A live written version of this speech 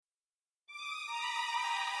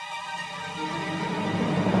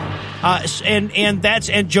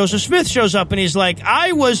And Joseph Smith shows up and he's like,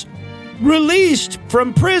 I was released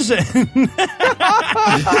from prison.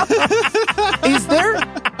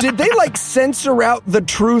 Did they censor out the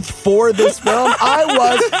truth for this film?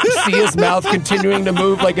 See his mouth continuing to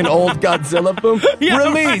move like an old Godzilla film. Yeah,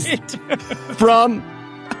 released from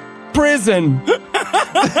prison.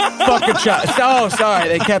 Fuck a child. Oh, sorry,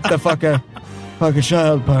 they kept the fuck a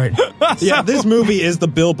child part. Yeah, this movie is the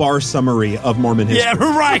Bill Barr summary of Mormon history.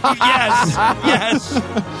 Yeah, right. Yes.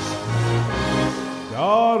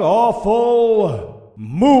 God awful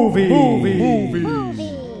movies.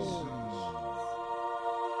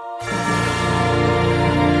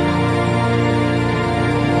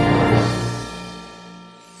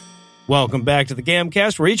 Welcome back to the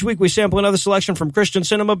Gamcast, where each week we sample another selection from Christian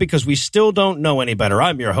cinema because we still don't know any better.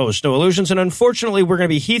 I'm your host, No Illusions, and unfortunately, we're going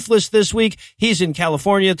to be Heathless this week. He's in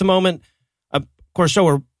California at the moment. Of course, so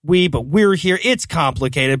are we, but we're here. It's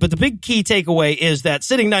complicated, but the big key takeaway is that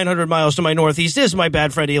sitting 900 miles to my northeast is my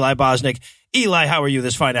bad friend Eli Bosnick. Eli, how are you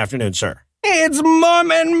this fine afternoon, sir? It's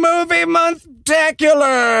Mormon Movie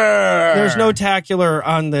Month-tacular! There's no tacular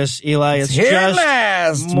on this, Eli. It's here just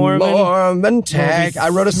last Mormon tag. I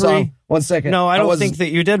wrote a song. 1 second. No, I don't think that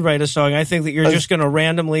you did write a song. I think that you're just going to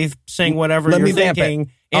randomly sing whatever you're thinking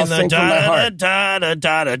in the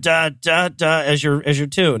da-da-da-da-da-da-da as your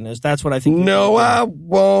tune. That's what I think. No, I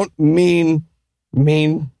won't mean.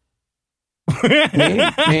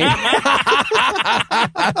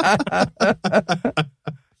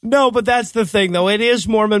 No, but that's the thing, though. It is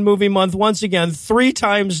Mormon Movie Month once again, 3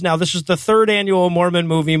 times now. This is the 3rd annual Mormon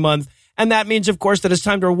Movie Month. And that means, of course, that it's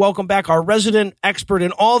time to welcome back our resident expert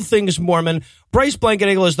in all things Mormon. Bryce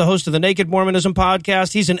Blankenagel is the host of the Naked Mormonism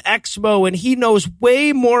podcast. He's an Exmo, and he knows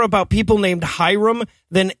way more about people named Hiram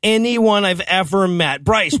than anyone I've ever met.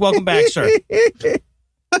 Bryce, welcome back, sir.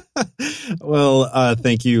 Well,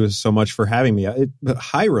 thank you so much for having me.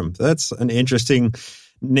 Hiram, that's an interesting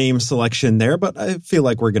name selection there, but I feel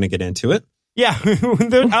like we're going to get into it. Yeah,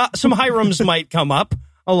 some Hirams might come up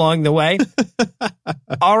along the way.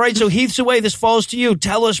 All right, so Heath's away. This falls to you.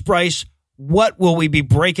 Tell us, Bryce, what will we be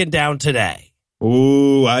breaking down today?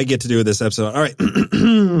 Ooh, I get to do this episode. All right,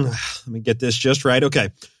 let me get this just right.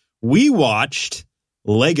 Okay, we watched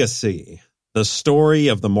Legacy, the story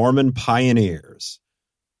of the Mormon pioneers.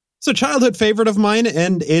 It's a childhood favorite of mine,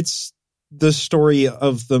 and it's the story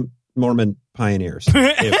of the Mormon pioneers.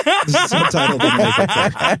 If the subtitle didn't make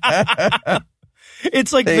it clear.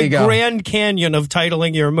 It's like the Grand Canyon of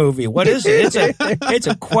titling your movie. What is it? It's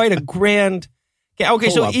quite a grand.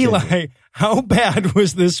 Okay, so Eli, how bad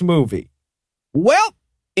was this movie? Well,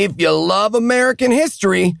 if you love American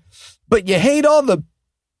history, but you hate all the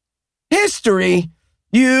history,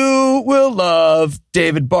 you will love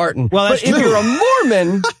David Barton. Well, that's true. If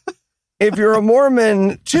you're a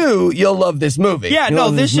Mormon too, you'll love this movie. Yeah,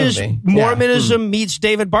 no, this is Mormonism meets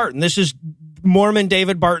David Barton. This is Mormon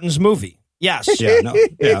David Barton's movie. Yes.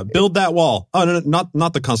 Yeah, build that wall. Oh, no,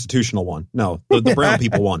 not the constitutional one. No, the brown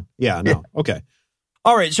people one. Yeah, no. Okay.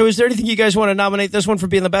 All right. So is there anything you guys want to nominate this one for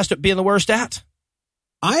being the best at being the worst at?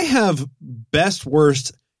 I have best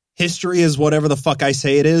worst. History is whatever the fuck I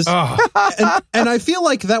say it is. Oh. And I feel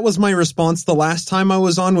like that was my response the last time I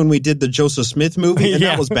was on when we did the Joseph Smith movie, and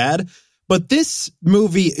that was bad. But this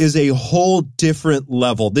movie is a whole different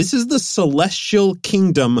level. This is the celestial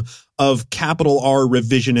kingdom of capital R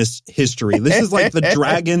revisionist history. This is like the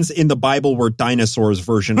dragons in the Bible were dinosaurs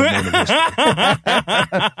version of Mormon history.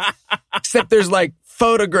 Except there's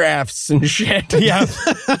photographs and shit. Yeah.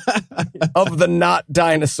 Of the not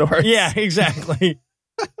dinosaurs. Yeah, exactly.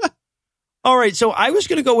 All right, so I was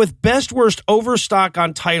going to go with best worst overstock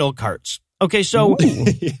on title cards. Okay, so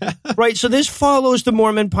right, so this follows the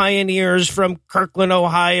Mormon pioneers from Kirkland,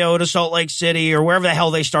 Ohio to Salt Lake City or wherever the hell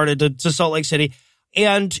they started to Salt Lake City.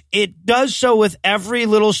 And it does so with every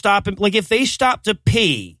little stop. Like if they stop to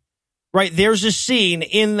pee, right, there's a scene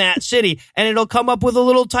in that city and it'll come up with a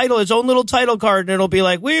little title, its own little title card. And it'll be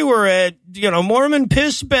like, we were at, Mormon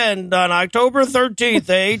Piss Bend on October 13th,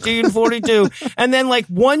 1842. And then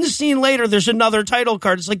one scene later, there's another title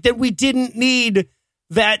card. It's like, then we didn't need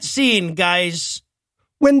that scene, guys.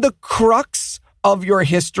 When the crux of your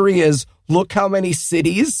history is, look how many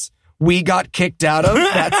cities we got kicked out of.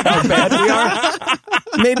 That's how bad we are.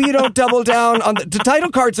 Maybe you don't double down on the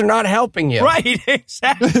title cards are not helping you. Right,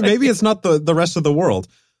 exactly. Maybe it's not the rest of the world.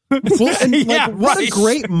 What a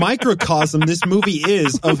great microcosm this movie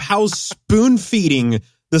is of how spoon feeding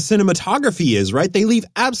the cinematography is, right? They leave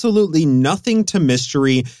absolutely nothing to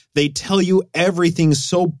mystery. They tell you everything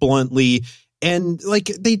so bluntly. And like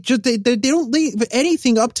they don't leave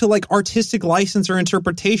anything up to like artistic license or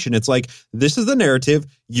interpretation. It's like, this is the narrative.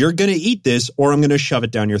 You're going to eat this or I'm going to shove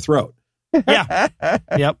it down your throat. Yeah.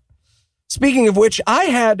 Yep. Speaking of which, I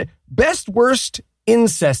had best worst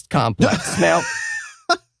incest complex. Now,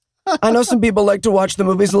 I know some people like to watch the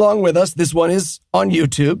movies along with us. This one is on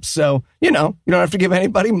YouTube, so, you don't have to give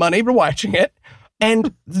anybody money for watching it.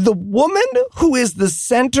 And the woman who is the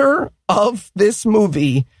center of this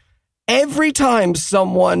movie, every time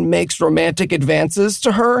someone makes romantic advances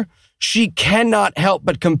to her, she cannot help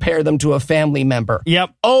but compare them to a family member.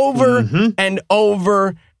 Yep. Over and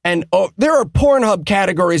over and over. There are Pornhub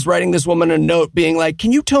categories writing this woman a note being like,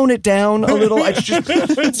 can you tone it down a little?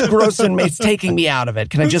 It's gross and it's taking me out of it.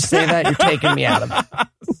 Can I just say that? You're taking me out of it.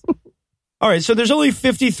 All right, so there's only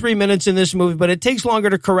 53 minutes in this movie, but it takes longer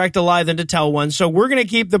to correct a lie than to tell one. So we're going to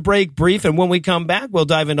keep the break brief, and when we come back, we'll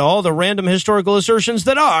dive into all the random historical assertions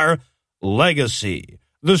that are Legacy,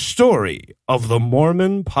 the story of the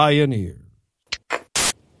Mormon pioneer.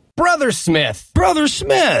 Brother Smith. Brother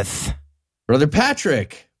Smith. Brother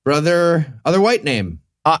Patrick. Brother, other white name.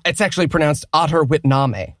 It's actually pronounced Otter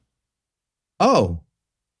Whitname. Oh.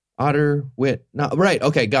 Otter Wit. No, right.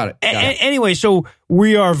 Okay. Got it. Anyway, so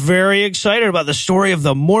we are very excited about the story of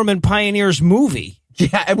the Mormon Pioneers movie.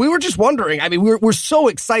 Yeah, and we were just wondering. I mean, we're so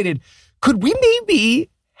excited. Could we maybe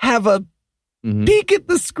have a peek at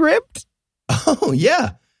the script? Oh,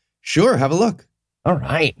 yeah. Sure. Have a look. All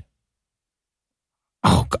right.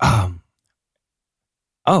 Oh.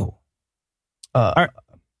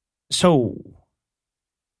 So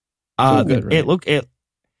good, right?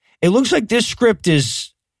 It looks like this script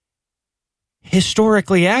is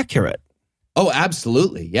historically accurate. Oh,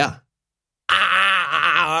 absolutely. Yeah.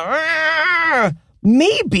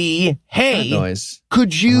 Maybe. Hey, noise.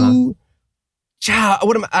 Could you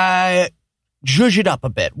zhuzh it up a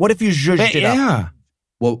bit? What if you zhuzhed it up? Yeah.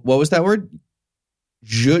 What was that word?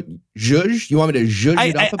 Zhuzh? You want me to zhuzh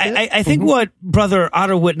it up a bit? I think what Brother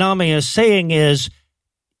Otter Whitname is saying is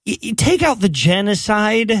you take out the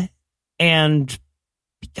genocide and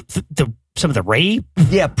some of the rape.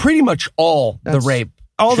 Yeah, pretty much all the rape.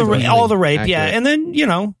 All the rape, accurate. yeah. And then,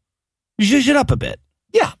 zhuzh it up a bit.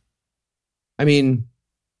 Yeah. I mean,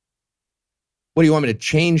 what do you want me to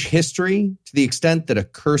change history to the extent that a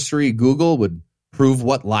cursory Google would prove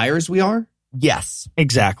what liars we are? Yes.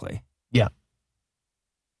 Exactly. Yeah.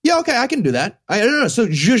 Yeah, okay, I can do that. I don't know. So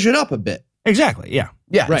zhuzh it up a bit. Exactly, yeah.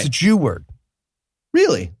 Yeah, right. It's a Jew word.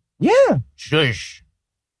 Really? Yeah. Zhuzh.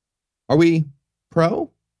 Are we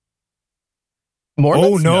pro?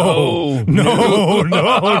 Mormons? Oh,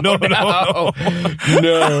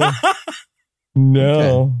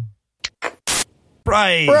 No.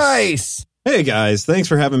 Bryce. Hey guys, thanks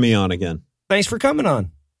for having me on again. Thanks for coming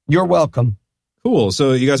on. You're welcome. Cool.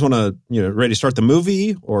 So you guys want to, ready to start the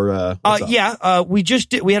movie or? Yeah. We just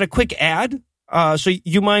did. We had a quick ad. So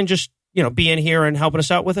you mind just being here and helping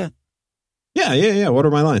us out with it? Yeah. What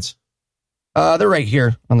are my lines? They're right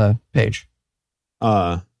here on the page.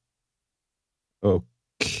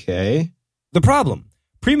 Okay. The problem: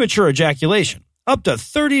 premature ejaculation. Up to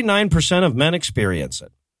 39% of men experience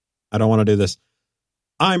it. I don't want to do this.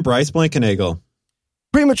 I'm Bryce Blankenagel.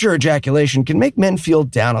 Premature ejaculation can make men feel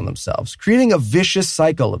down on themselves, creating a vicious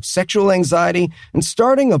cycle of sexual anxiety and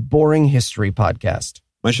starting a boring history podcast.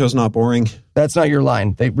 My show's not boring. That's not your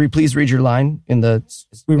line. Please read your line in the.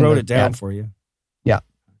 We wrote it down for you. Yeah.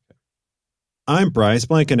 I'm Bryce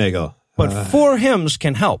Blankenagel. But 4 hymns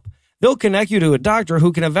can help. They'll connect you to a doctor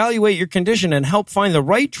who can evaluate your condition and help find the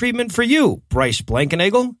right treatment for you. Bryce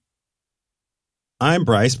Blankenagel. I'm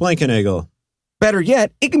Bryce Blankenagel. Better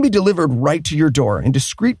yet, it can be delivered right to your door in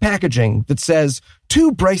discreet packaging that says,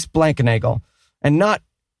 to Bryce Blankenagel, and not,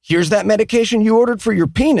 here's that medication you ordered for your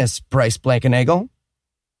penis, Bryce Blankenagel.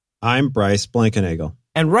 I'm Bryce Blankenagel.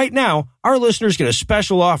 And right now, our listeners get a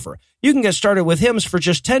special offer. You can get started with hymns for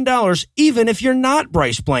just $10, even if you're not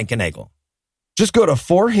Bryce Blankenagel. Just go to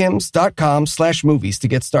 4hymns.com/movies to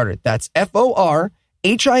get started. That's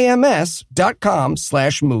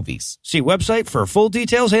FORHIMS.com/movies. See website for full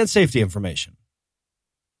details and safety information.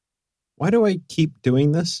 Why do I keep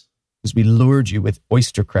doing this? Because we lured you with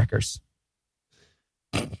oyster crackers.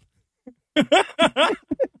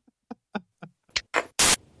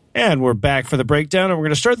 And we're back for the breakdown, and we're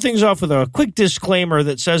going to start things off with a quick disclaimer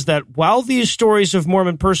that says that while these stories of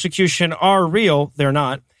Mormon persecution are real, they're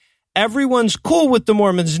not. Everyone's cool with the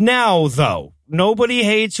Mormons now, though. Nobody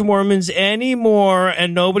hates Mormons anymore,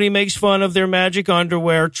 and nobody makes fun of their magic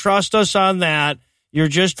underwear. Trust us on that. You're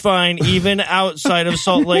just fine, even outside of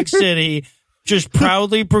Salt Lake City. Just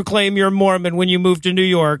proudly proclaim you're Mormon when you move to New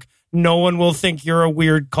York. No one will think you're a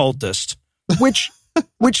weird cultist.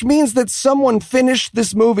 which means that someone finished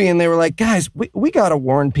this movie and they were like, guys, we got to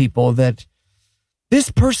warn people that this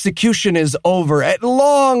persecution is over. At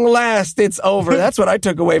long last, it's over. That's what I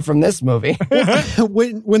took away from this movie.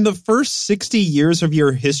 When the first 60 years of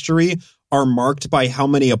your history are marked by how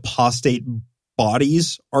many apostate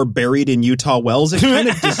bodies are buried in Utah wells, it kind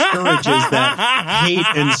of discourages that hate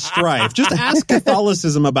and strife. Just ask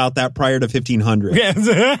Catholicism about that prior to 1500.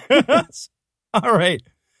 Yes. All right.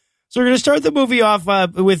 So we're going to start the movie off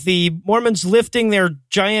with the Mormons lifting their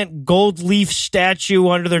giant gold leaf statue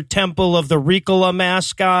under their temple of the Ricola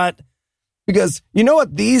mascot. Because you know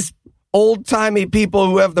what these old-timey people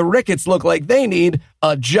who have the rickets look like? They need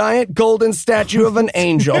a giant golden statue of an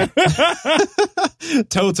angel.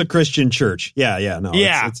 Totes a Christian church. Yeah. No.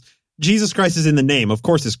 Yeah. It's Jesus Christ is in the name. Of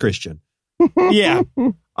course it's Christian. Yeah.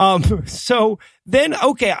 So then,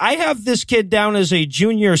 okay, I have this kid down as a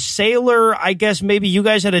junior sailor. I guess maybe you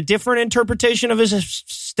guys had a different interpretation of his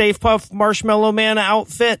Stay Puft Marshmallow Man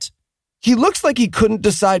outfit. He looks like he couldn't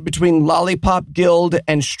decide between Lollipop Guild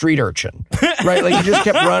and Street Urchin, right? Like he just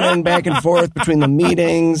kept running back and forth between the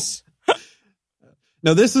meetings.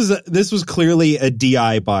 No, this was clearly a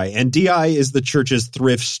DI buy, and DI is the church's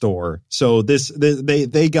thrift store. So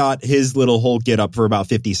they got his little whole get up for about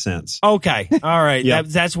 50 cents. Okay, all right, Yep.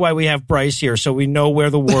 that's why we have Bryce here, so we know where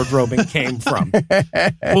the wardrobing came from.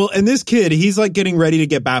 Well, and this kid, he's like getting ready to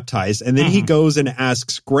get baptized, and then he goes and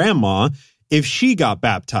asks Grandma if she got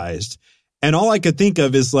baptized. And all I could think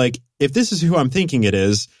of is like, if this is who I'm thinking it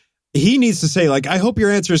is, he needs to say, like, I hope your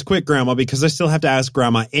answer is quick, Grandma, because I still have to ask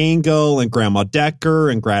Grandma Engel and Grandma Decker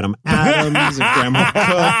and Grandma Adams and Grandma Cook,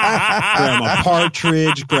 Grandma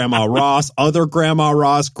Partridge, Grandma Ross, other Grandma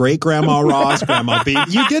Ross, great Grandma Ross, Grandma B.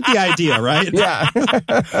 You get the idea, right? Yeah.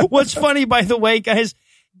 What's funny, by the way, guys,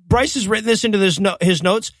 Bryce has written this into his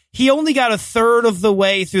notes. He only got a third of the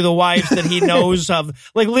way through the wives that he knows of.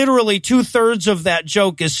 Like, literally 2/3 of that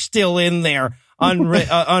joke is still in there,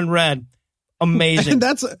 unread. Amazing.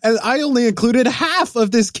 And I only included half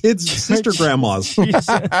of this kid's sister grandmas.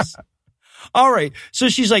 Jesus. All right. So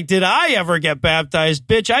she's like, did I ever get baptized?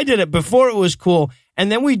 Bitch, I did it before it was cool.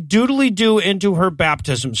 And then we doodly do into her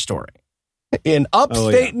baptism story. In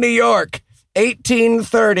upstate New York,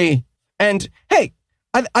 1830. And hey,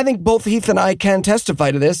 I think both Heath and I can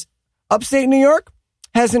testify to this. Upstate New York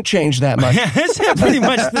hasn't changed that much. It's pretty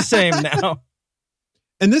much the same now.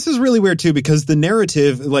 And this is really weird, too, because the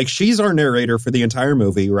narrative, like, she's our narrator for the entire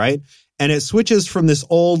movie, right? And it switches from this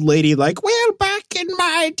old lady, like, well, back in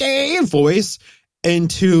my day voice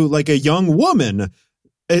into, like, a young woman.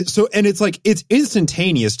 And it's like, it's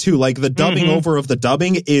instantaneous, too. Like, the dubbing over of the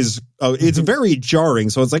dubbing is, it's very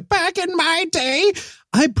jarring. So it's like, back in my day,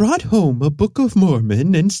 I brought home a Book of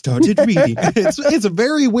Mormon and started reading. It's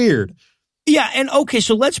very weird. Yeah, and okay,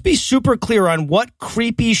 so let's be super clear on what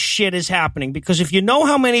creepy shit is happening, because if you know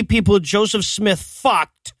how many people Joseph Smith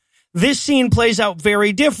fucked, this scene plays out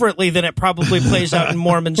very differently than it probably plays out in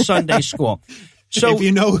Mormon Sunday school. So if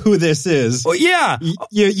you know who this is, yeah,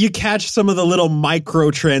 you catch some of the little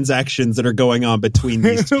microtransactions that are going on between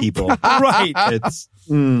these people. Right. It's,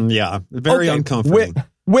 very uncomfortable.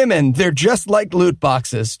 Women, they're just like loot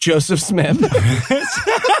boxes. Joseph Smith.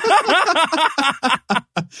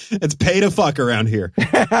 It's pay to fuck around here.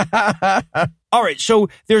 All right, so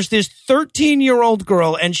there's this 13-year-old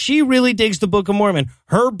girl, and she really digs the Book of Mormon.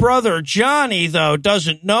 Her brother, Johnny, though,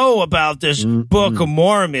 doesn't know about this Book of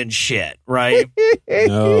Mormon shit, right?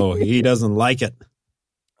 No, he doesn't like it.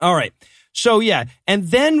 All right, so yeah, and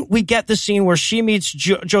then we get the scene where she meets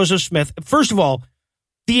Joseph Smith. First of all,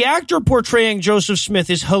 the actor portraying Joseph Smith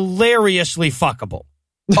is hilariously fuckable.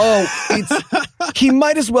 Oh, he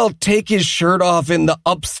might as well take his shirt off in the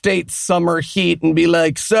upstate summer heat and be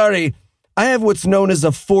like, sorry, I have what's known as a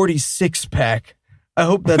 46-pack. I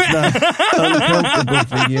hope that's not uncomfortable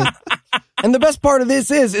for you. And the best part of this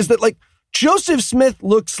is that, like, Joseph Smith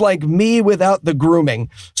looks like me without the grooming.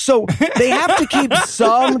 So they have to keep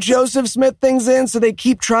some Joseph Smith things in. So they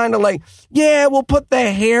keep trying to, like, yeah, we'll put the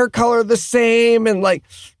hair color the same and, like,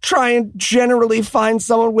 try and generally find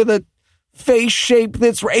someone with a face shape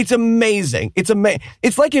that's right. It's amazing.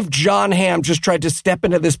 It's like if John Hamm just tried to step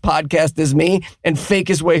into this podcast as me and fake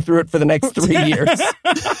his way through it for the next 3 years.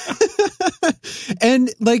 And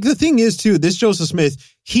like the thing is too, this Joseph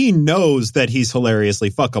Smith, he knows that he's hilariously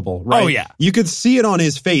fuckable, right? Oh yeah. You could see it on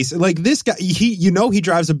his face. Like this guy, he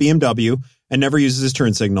drives a BMW and never uses his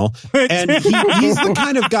turn signal. And he's the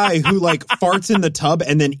kind of guy who like farts in the tub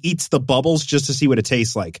and then eats the bubbles just to see what it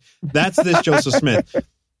tastes like. That's this Joseph Smith.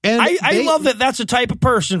 And I love that that's a type of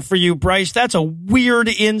person for you, Bryce. That's a weird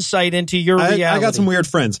insight into your reality. I got some weird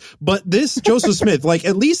friends. But this Joseph Smith, like,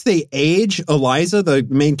 at least they age Eliza, the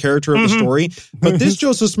main character of the story. But this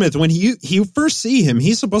Joseph Smith, when you first see him,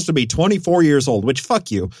 he's supposed to be 24 years old, which, fuck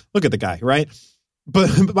you. Look at the guy, right?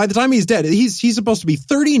 But by the time he's dead, he's supposed to be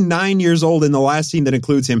 39 years old in the last scene that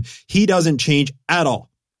includes him. He doesn't change at all.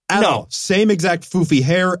 At all. Same exact foofy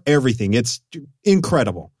hair, everything. It's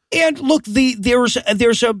incredible. And look, there's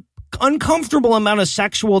a uncomfortable amount of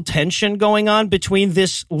sexual tension going on between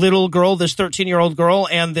this little girl, this 13-year-old girl,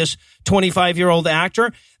 and this 25-year-old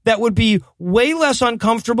actor. That would be way less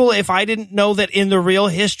uncomfortable if I didn't know that in the real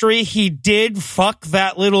history he did fuck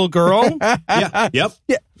that little girl. Yeah. Yep.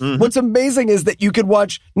 Yeah. Mm-hmm. What's amazing is that you could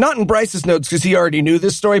watch, not in Bryce's notes because he already knew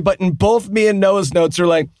this story, but in both me and Noah's notes are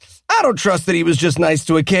like, I don't trust that he was just nice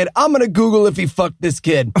to a kid. I'm going to Google if he fucked this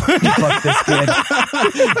kid. He fucked this kid.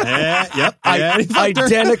 Yep.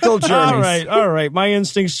 Identical journeys. All right. My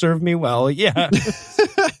instincts serve me well. Yeah.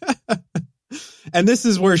 And this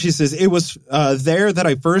is where she says, it was there that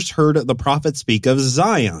I first heard the prophet speak of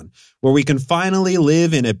Zion, where we can finally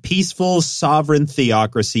live in a peaceful, sovereign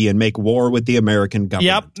theocracy and make war with the American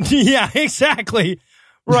government. Yep. Yeah, exactly.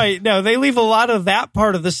 Right. No, they leave a lot of that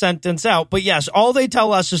part of the sentence out. But yes, all they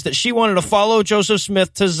tell us is that she wanted to follow Joseph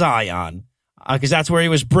Smith to Zion because that's where he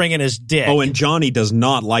was bringing his dick. Oh, and Johnny does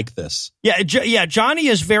not like this. Yeah, Johnny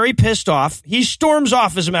is very pissed off. He storms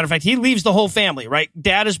off, as a matter of fact. He leaves the whole family, right?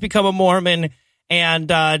 Dad has become a Mormon, and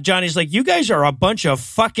Johnny's like, you guys are a bunch of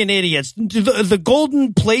fucking idiots. The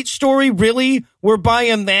golden plate story, really? We're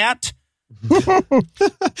buying that?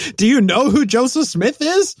 Do you know who Joseph Smith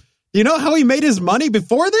is? You know how he made his money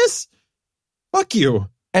before this? Fuck you.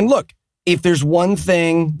 And look, if there's one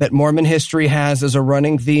thing that Mormon history has as a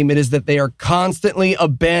running theme, it is that they are constantly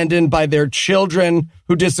abandoned by their children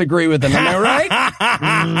who disagree with them. Am I right?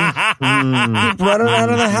 Keep running out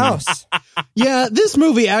of the house. Yeah, this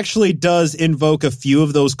movie actually does invoke a few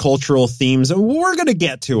of those cultural themes, and we're going to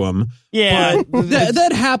get to them. Yeah. But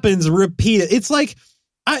that happens repeated. It's like,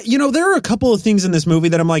 there are a couple of things in this movie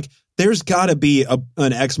that I'm like, there's got to be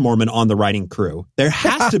an ex-Mormon on the writing crew. There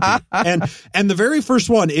has to be. And the very first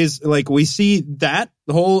one is like, we see that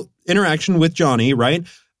whole interaction with Johnny, right?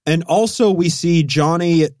 And also we see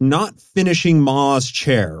Johnny not finishing Ma's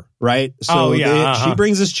chair, right? So she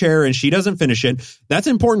brings this chair and she doesn't finish it. That's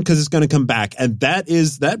important because it's going to come back. And that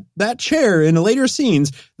is that chair in the later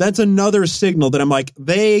scenes. That's another signal that I'm like,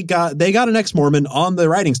 they got an ex-Mormon on the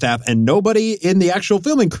writing staff and nobody in the actual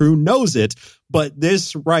filming crew knows it. But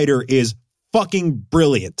this writer is fucking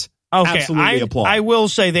brilliant. Okay, absolutely applaud. I will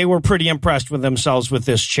say they were pretty impressed with themselves with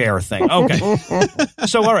this chair thing. Okay.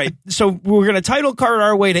 So, all right. So we're going to title card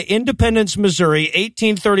our way to Independence, Missouri,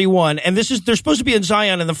 1831. And they're supposed to be in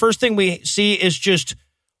Zion. And the first thing we see is just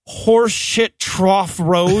horse shit trough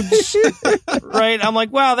roads. Right. I'm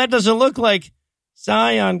like, wow, that doesn't look like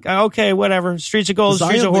Zion. Okay, whatever. Streets of gold,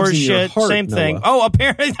 Zion streets of horse shit. Heart, same thing. Noah. Oh,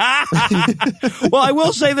 apparently. Well, I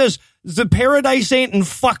will say this. The paradise ain't in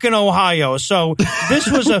fucking Ohio. So this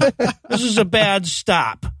was a bad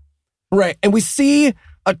stop. Right. And we see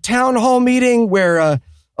a town hall meeting where a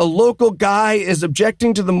local guy is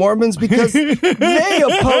objecting to the Mormons because they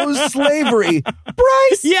oppose slavery.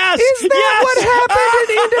 Bryce, yes, is that what happened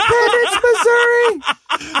in Independence,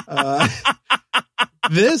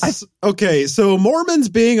 Missouri? So Mormons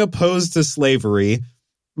being opposed to slavery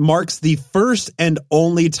marks the first and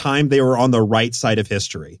only time they were on the right side of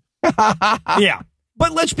history. Yeah.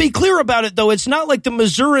 But let's be clear about it, though. It's not like the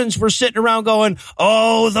Missourians were sitting around going,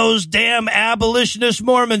 oh, those damn abolitionist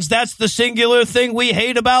Mormons. That's the singular thing we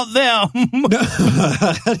hate about them.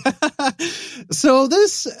 So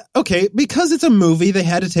because it's a movie, they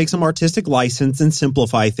had to take some artistic license and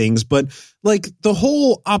simplify things. But like the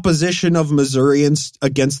whole opposition of Missourians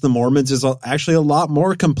against the Mormons is actually a lot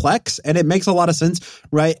more complex, and it makes a lot of sense,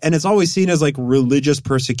 right? And it's always seen as like religious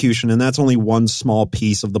persecution, and that's only one small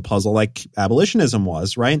piece of the puzzle, like abolitionism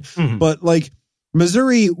was, right? Mm-hmm. But like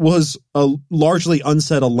Missouri was a largely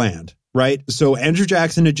unsettled land, right? So Andrew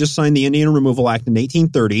Jackson had just signed the Indian Removal Act in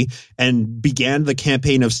 1830 and began the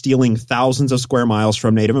campaign of stealing thousands of square miles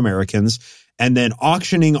from Native Americans and then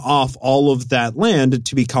auctioning off all of that land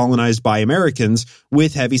to be colonized by Americans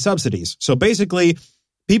with heavy subsidies. So basically,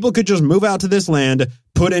 people could just move out to this land,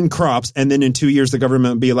 put in crops, and then in 2 years, the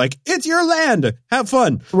government would be like, it's your land. Have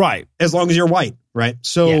fun. Right. As long as you're white. Right.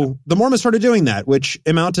 So the Mormons started doing that, which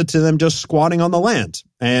amounted to them just squatting on the land.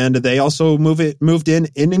 And they also moved in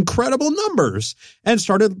incredible numbers and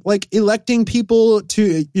started like electing people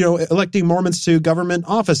to, electing Mormons to government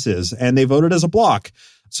offices. And they voted as a block.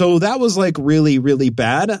 So that was like really, really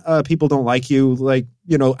bad. People don't like you, like,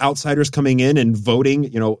 you know, outsiders coming in and voting,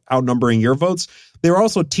 you know, outnumbering your votes. They were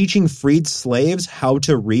also teaching freed slaves how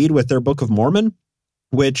to read with their Book of Mormon,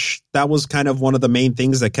 which that was kind of one of the main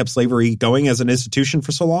things that kept slavery going as an institution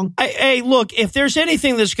for so long. Hey, look, if there's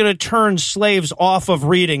anything that's going to turn slaves off of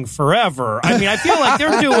reading forever, I mean, I feel like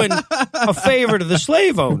they're doing a favor to the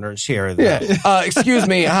slave owners here. Yeah. Excuse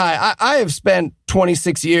me. Hi. I have spent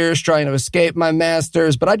 26 years trying to escape my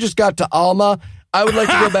masters, but I just got to Alma. I would like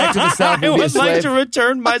to go back to the South. I would like to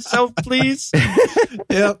return myself, please.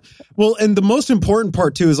 Yeah. Well, and the most important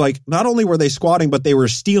part, too, is like not only were they squatting, but they were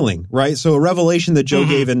stealing, right? So a revelation that Joe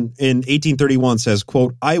gave in 1831 says,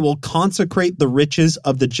 quote, I will consecrate the riches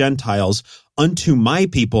of the Gentiles unto my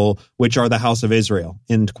people, which are the house of Israel,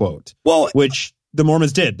 end quote. Well, which the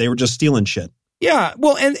Mormons did. They were just stealing shit. Yeah,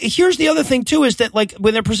 well, and here's the other thing, too, is that, like,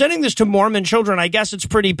 when they're presenting this to Mormon children, I guess it's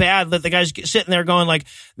pretty bad that the guy's sitting there going, like,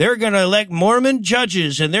 they're going to elect Mormon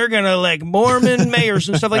judges and they're going to elect Mormon mayors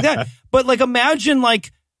and stuff like that. But, like, imagine,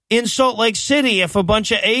 like, in Salt Lake City, if a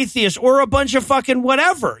bunch of atheists or a bunch of fucking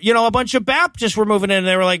whatever, you know, a bunch of Baptists were moving in and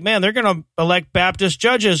they were like, man, they're going to elect Baptist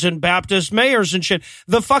judges and Baptist mayors and shit.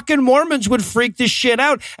 The fucking Mormons would freak this shit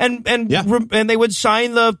out and they would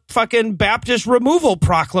sign the fucking Baptist removal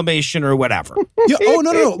proclamation or whatever. Yeah, oh,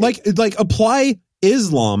 no. Like apply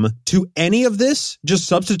Islam to any of this, just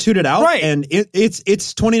substitute it out. Right. And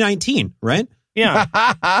it's 2019, right? Yeah.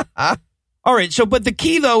 All right. So, but the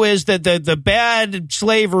key, though, is that the bad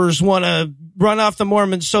slavers want to run off the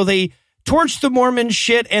Mormons. So they torch the Mormon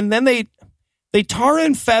shit and then they tar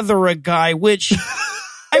and feather a guy, which,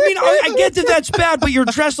 I mean, I get that that's bad, but you're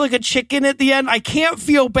dressed like a chicken at the end. I can't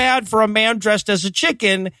feel bad for a man dressed as a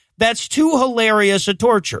chicken. That's too hilarious a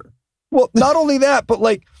torture. Well, not only that, but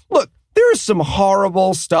like, look, there is some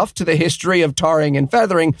horrible stuff to the history of tarring and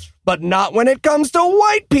feathering, but not when it comes to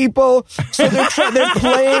white people. So they're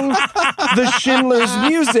playing the Schindler's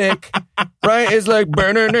music, right? It's like,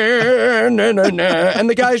 and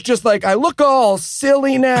the guy's just like, I look all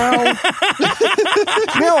silly now. You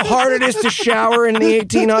know how hard it is to shower in the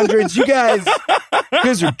 1800s? You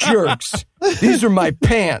guys are jerks. These are my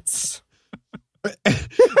pants.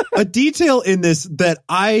 A detail in this that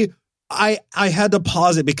I had to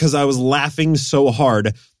pause it because I was laughing so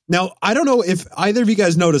hard. Now, I don't know if either of you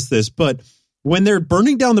guys noticed this, but when they're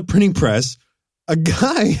burning down the printing press, a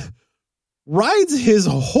guy rides his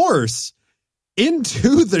horse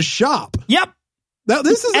into the shop. Yep. Now,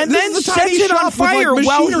 this is then a tiny sets it shop on fire with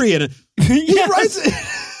like machinery in it. He rides it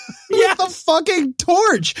with a fucking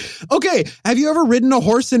torch. Okay, have you ever ridden a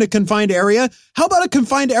horse in a confined area? How about a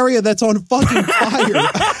confined area that's on fucking fire?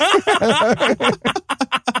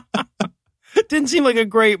 Didn't seem like a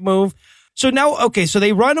great move. So now, okay, so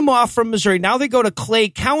they run him off from Missouri. Now they go to Clay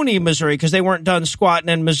County, Missouri, because they weren't done squatting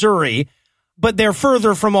in Missouri, but they're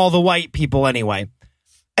further from all the white people anyway.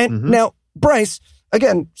 And now, Bryce,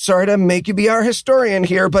 again, sorry to make you be our historian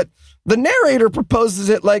here, but the narrator proposes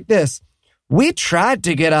it like this. We tried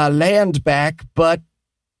to get our land back, but,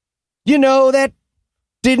 you know, that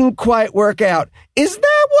didn't quite work out. Is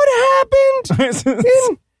that what happened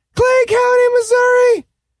in Clay County, Missouri?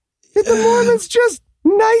 Did the Mormons just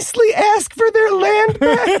nicely ask for their land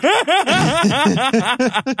back?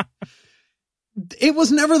 It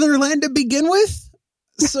was never their land to begin with.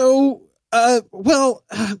 So, God,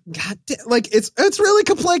 like it's really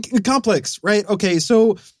complex, right? Okay,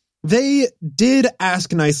 so they did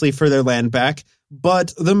ask nicely for their land back,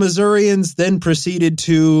 but the Missourians then proceeded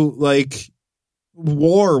to like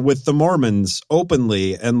war with the Mormons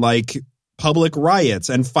openly and like public riots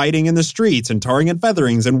and fighting in the streets and tarring and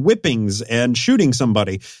featherings and whippings and shooting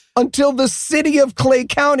somebody. Until the city of Clay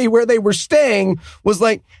County where they were staying was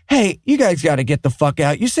like, hey, you guys got to get the fuck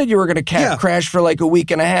out. You said you were going to crash for like a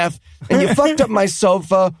week and a half and you fucked up my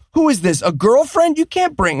sofa. Who is this? A girlfriend? You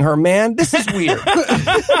can't bring her, man. This is weird.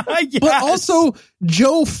 Yes. But also,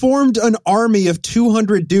 Joe formed an army of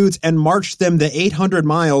 200 dudes and marched them the 800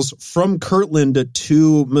 miles from Kirtland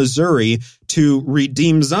to Missouri to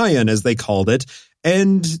redeem Zion, as they called it.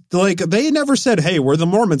 And like, they never said, hey, we're the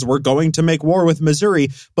Mormons, we're going to make war with Missouri.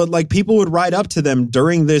 But like, people would ride up to them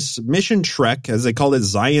during this mission trek, as they called it,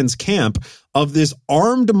 Zion's camp, of this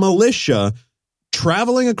armed militia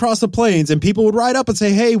traveling across the plains, and people would ride up and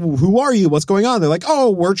say, hey, who are you? What's going on? They're like,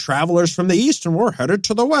 oh, we're travelers from the east and we're headed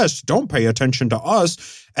to the west. Don't pay attention to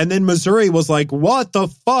us. And then Missouri was like, what the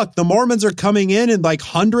fuck? The Mormons are coming in and like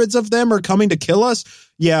hundreds of them are coming to kill us.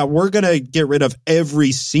 Yeah, we're going to get rid of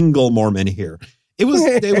every single Mormon here. It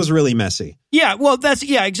was really messy. Yeah, well,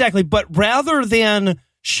 exactly. But rather than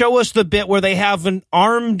show us the bit where they have an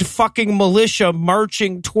armed fucking militia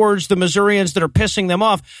marching towards the Missourians that are pissing them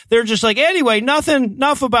off. They're just like, anyway,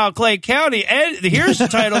 enough about Clay County. And here's the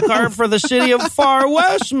title card for the city of Far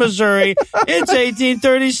West, Missouri. It's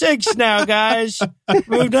 1836 now, guys.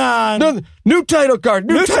 Moved on. New title card.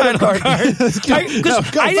 New title card.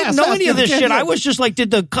 Because I didn't know any of this shit. I was just like,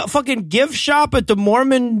 did the fucking gift shop at the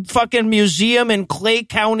Mormon fucking museum in Clay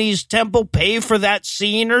County's temple pay for that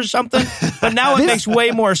scene or something? But now it makes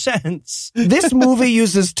way more sense. This movie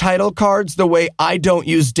uses title cards the way I don't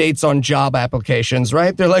use dates on job applications,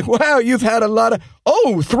 right? They're like, wow, you've had a lot of,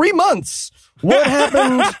 3 months. What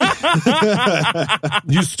happened?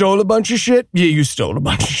 You stole a bunch of shit? Yeah, you stole a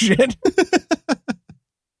bunch of shit.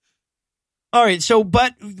 All right,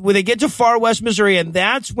 but when they get to Far West, Missouri, and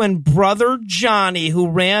that's when Brother Johnny, who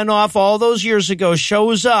ran off all those years ago,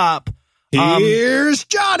 shows up. Here's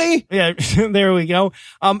Johnny. Yeah, there we go.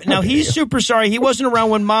 Now, he's super sorry. He wasn't around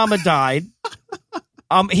when Mama died.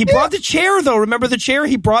 He brought the chair, though. Remember the chair?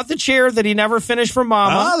 He brought the chair that he never finished for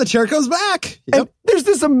Mama. Oh, the chair comes back. Yep. And there's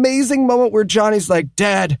this amazing moment where Johnny's like,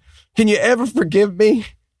 Dad, can you ever forgive me?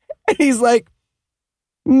 And he's like,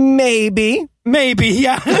 maybe,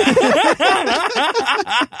 yeah.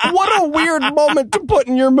 What a weird moment to put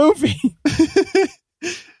in your movie.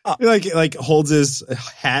 Like holds his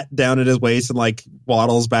hat down at his waist and like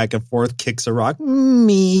waddles back and forth, kicks a rock.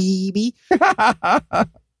 Maybe.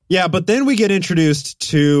 Yeah, but then we get introduced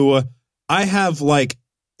to,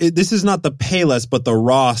 this is not the Payless, but the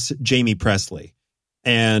Ross Jamie Presley.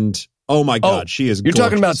 And oh my God, she is gorgeous. You're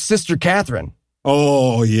talking about Sister Catherine.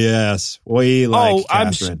 Oh, yes. We like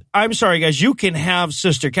Catherine. I'm sorry, guys. You can have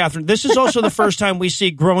Sister Catherine. This is also the first time we see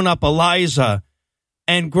grown-up Eliza.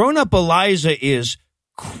 And grown-up Eliza is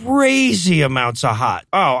crazy amounts of hot.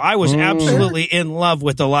 Oh, I was absolutely in love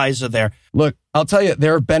with Eliza there. Look, I'll tell you,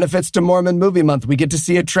 there are benefits to Mormon Movie Month. We get to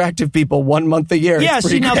see attractive people 1 month a year. Yeah,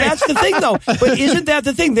 see, now that's the thing, though. But isn't that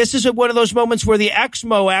the thing? This is one of those moments where the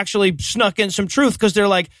Exmo actually snuck in some truth, because they're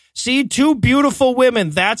like, see, 2 beautiful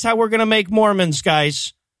women. That's how we're going to make Mormons,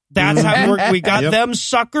 guys. That's how we got them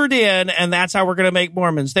suckered in, and that's how we're going to make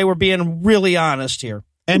Mormons. They were being really honest here.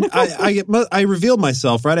 And I revealed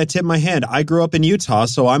myself, right? I tipped my hand. I grew up in Utah,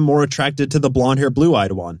 so I'm more attracted to the blonde hair, blue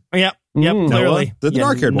eyed one. Yep, clearly. The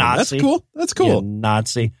dark haired one. That's cool. That's cool. You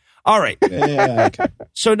Nazi. All right. Yeah, okay.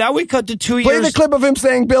 So now we cut to 2 years. Play the clip of him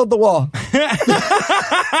saying, build the wall.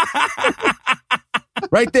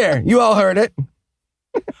 Right there. You all heard it.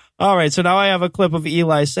 All right. So now I have a clip of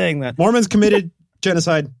Eli saying that. Mormons committed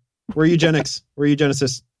genocide. We're eugenics. We're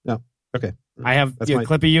eugenicists. No. Okay. I have a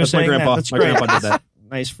clip of you saying my grandpa. that. That's my great. grandpa did that.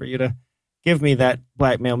 Nice for you to give me that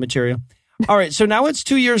blackmail material. All right, so now it's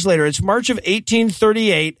 2 years later. It's March of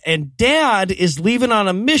 1838, and Dad is leaving on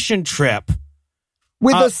a mission trip.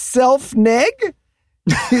 With a self-neg?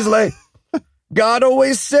 He's like, God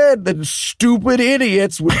always said that stupid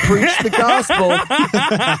idiots would preach the gospel.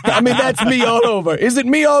 I mean, that's me all over. Is it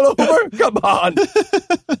me all over? Come on.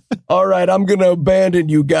 All right, I'm going to abandon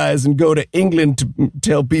you guys and go to England to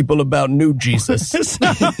tell people about new Jesus.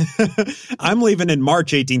 I'm leaving in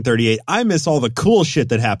March 1838. I miss all the cool shit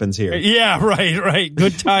that happens here. Yeah, right.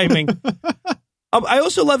 Good timing. I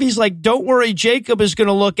also love, he's like, don't worry, Jacob is going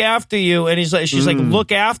to look after you. And she's like,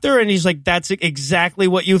 look after? And he's like, that's exactly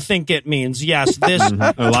what you think it means. Yes, this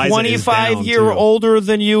 25-year older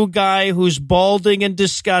than you guy who's balding and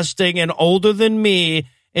disgusting and older than me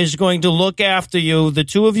is going to look after you. The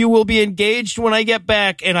two of you will be engaged when I get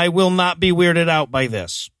back, and I will not be weirded out by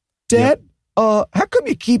this. Dad, how come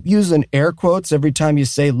you keep using air quotes every time you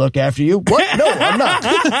say look after you? What? No, I'm not.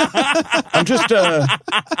 I'm just,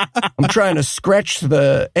 I'm trying to scratch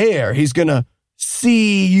the air. He's going to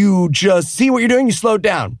see what you're doing. You slowed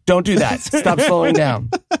down. Don't do that. Stop slowing down.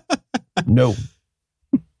 No.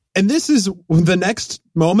 And this is the next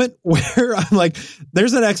moment where I'm like,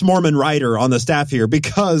 there's an ex-Mormon writer on the staff here,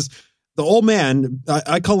 because the old man,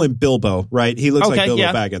 I call him Bilbo, right? He looks like Bilbo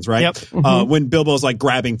Baggins, right? Yep. When Bilbo's like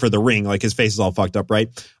grabbing for the ring, like his face is all fucked up, right?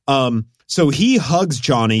 So he hugs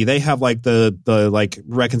Johnny. They have like the like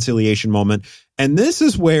reconciliation moment. And this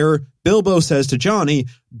is where Bilbo says to Johnny,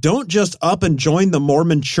 don't just up and join the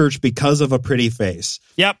Mormon church because of a pretty face.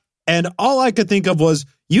 Yep. And all I could think of was,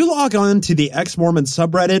 you log on to the ex-Mormon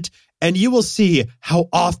subreddit and you will see how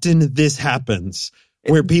often this happens,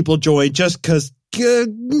 where people join just because,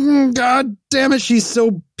 God damn it, she's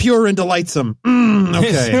so pure and delightsome.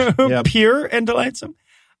 Okay. Yep. Pure and delightsome?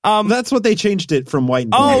 That's what they changed it from white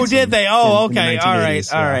and delightsome. Oh, did they? Oh, okay. In the All right.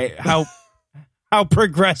 1980s, All right. How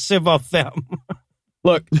progressive of them.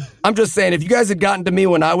 Look, I'm just saying, if you guys had gotten to me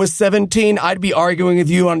when I was 17, I'd be arguing with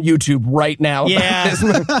you on YouTube right now. Yeah.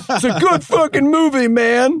 It's a good fucking movie,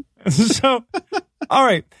 man. So, all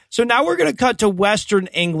right. So now we're going to cut to Western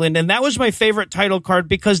England. And that was my favorite title card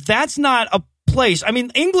because that's not a place. I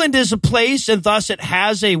mean, England is a place and thus it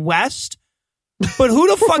has a West. But who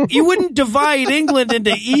the fuck? You wouldn't divide England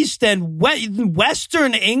into East and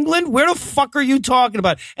Western England? Where the fuck are you talking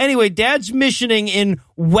about? Anyway, Dad's missioning in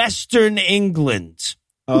Western England.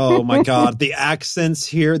 Oh, my God. The accents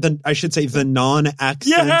here. I should say the non-accents.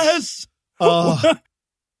 Yes.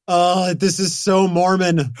 This is so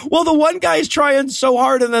Mormon. Well, the one guy's trying so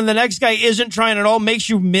hard and then the next guy isn't trying at all. Makes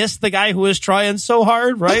you miss the guy who is trying so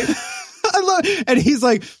hard, right? I love it. And he's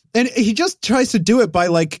like, and he just tries to do it by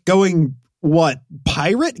like going... What,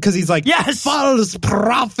 pirate? Because he's like, yes, false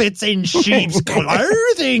prophets in sheep's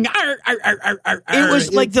clothing. It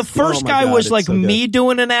was like the first guy was like so me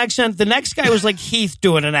doing an accent. The next guy was like Heath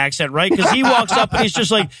doing an accent, right? Because he walks up and he's just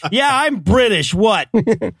like, yeah, I'm British. What?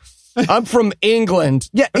 I'm from England.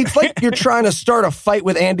 Yeah, it's like you're trying to start a fight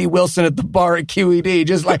with Andy Wilson at the bar at QED.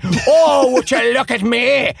 Just like, oh, would you look at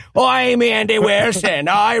me? I'm Andy Wilson.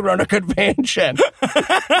 I run a convention.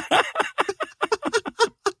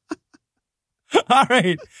 All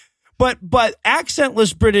right. But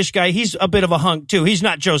accentless British guy, he's a bit of a hunk too. He's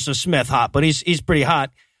not Joseph Smith hot, but he's pretty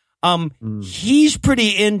hot. He's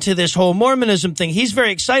pretty into this whole Mormonism thing. He's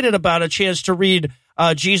very excited about a chance to read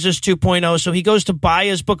Jesus 2.0. So he goes to buy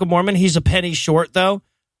his Book of Mormon. He's a penny short though.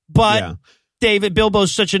 But David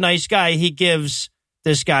Bilbo's such a nice guy. He gives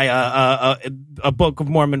this guy a Book of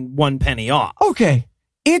Mormon 1 penny off. Okay.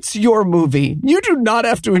 It's your movie. You do not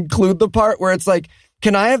have to include the part where it's like,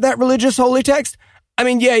 can I have that religious holy text? I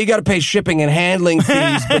mean, yeah, you got to pay shipping and handling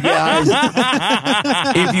fees, but yeah,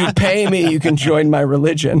 if you pay me, you can join my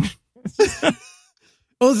religion.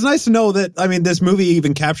 Well, it's nice to know that, I mean, this movie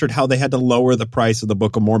even captured how they had to lower the price of the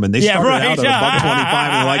Book of Mormon. They started out at $1.25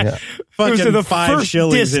 and like fucking 5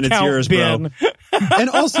 shillings and it's yours, bro. And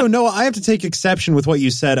also, Noah, I have to take exception with what you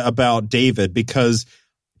said about David because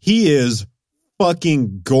he is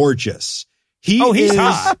fucking gorgeous. He's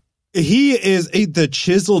hot. He is the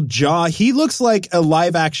chiseled jaw. He looks like a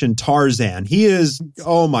live action Tarzan. He is,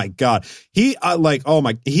 oh my God.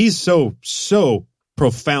 He's so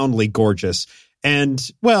profoundly gorgeous. And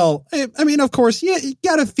well, I mean, of course, yeah, you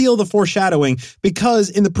got to feel the foreshadowing because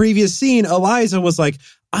in the previous scene, Eliza was like,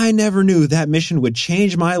 I never knew that mission would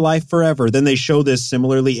change my life forever. Then they show this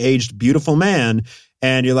similarly aged, beautiful man.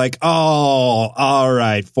 And you're like, oh, all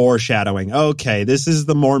right, foreshadowing. Okay, this is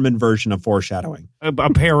the Mormon version of foreshadowing.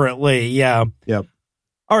 Apparently, yeah. Yep.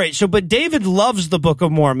 All right, but David loves the Book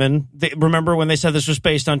of Mormon. Remember when they said this was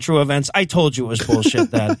based on true events? I told you it was bullshit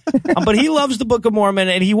then. But he loves the Book of Mormon,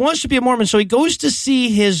 and he wants to be a Mormon, so he goes to see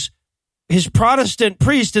his Protestant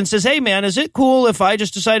priest and says, hey, man, is it cool if I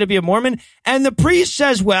just decide to be a Mormon? And the priest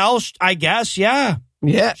says, well, I guess, yeah.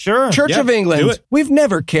 Yeah, sure. Church of England. We've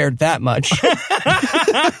never cared that much.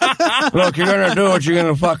 Look, you're going to do what you're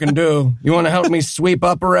going to fucking do. You want to help me sweep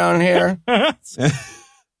up around here?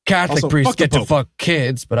 Catholic priests get to fuck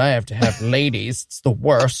kids, but I have to have ladies. It's the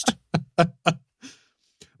worst.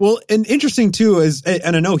 Well, and interesting too is,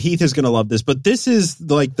 and I know Heath is going to love this, but this is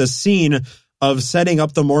like the scene of setting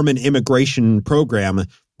up the Mormon immigration program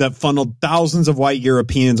that funneled thousands of white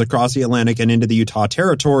Europeans across the Atlantic and into the Utah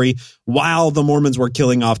Territory while the Mormons were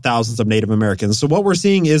killing off thousands of Native Americans. So what we're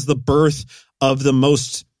seeing is the birth of the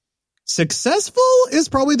most successful, is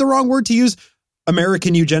probably the wrong word to use,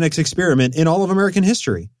 American eugenics experiment in all of American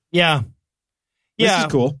history. Yeah. This is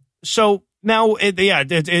cool. So now,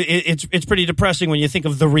 it's pretty depressing when you think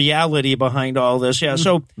of the reality behind all this. Yeah.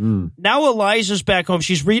 So now Eliza's back home.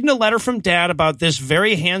 She's reading a letter from Dad about this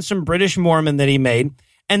very handsome British Mormon that he made.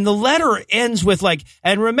 And the letter ends with like,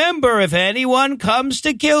 and remember, if anyone comes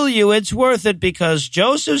to kill you, it's worth it because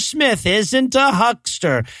Joseph Smith isn't a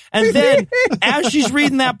huckster. And then as she's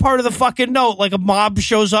reading that part of the fucking note, like a mob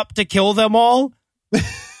shows up to kill them all.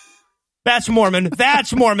 That's Mormon.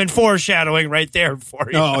 That's Mormon foreshadowing right there for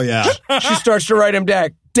you. Oh, yeah. She starts to write him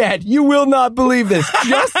back. Dad, you will not believe this.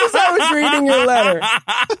 Just as I was reading your letter.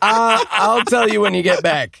 I'll tell you when you get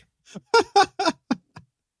back.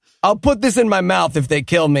 I'll put this in my mouth if they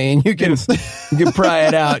kill me, and you can pry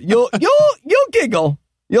it out. You'll giggle.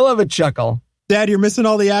 You'll have a chuckle. Dad, you're missing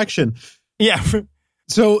all the action. Yeah.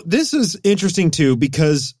 So this is interesting too,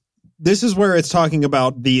 because this is where it's talking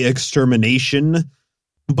about the extermination.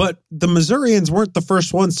 But the Missourians weren't the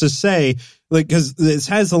first ones to say, like, because this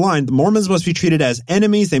has the line, the Mormons must be treated as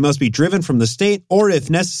enemies. They must be driven from the state or,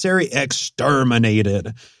 if necessary,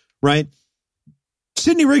 exterminated. Right.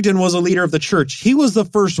 Sidney Rigdon was a leader of the church. He was the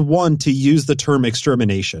first one to use the term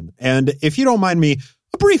extermination. And if you don't mind me,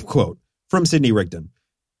 a brief quote from Sidney Rigdon.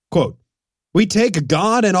 Quote, "We take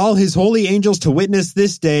God and all his holy angels to witness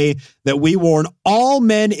this day that we warn all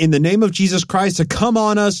men in the name of Jesus Christ to come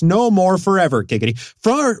on us no more forever. Giggity.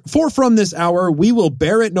 For from this hour we will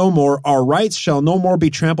bear it no more. Our rights shall no more be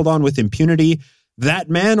trampled on with impunity. That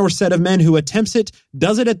man or set of men who attempts it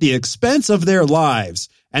does it at the expense of their lives.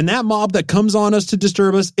 And that mob that comes on us to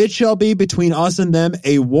disturb us, it shall be between us and them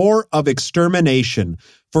a war of extermination.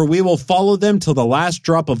 For we will follow them till the last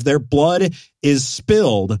drop of their blood is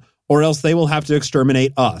spilled, or else they will have to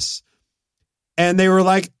exterminate us." And they were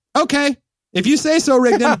like, okay, if you say so,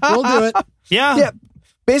 Rigdon, we'll do it. Yeah.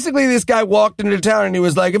 Basically, this guy walked into town and he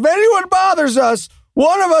was like, if anyone bothers us,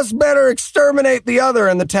 one of us better exterminate the other.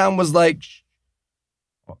 And the town was like,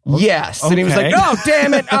 yes. And he was like, oh,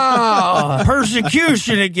 damn it. Oh.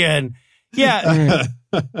 Persecution again. Yeah.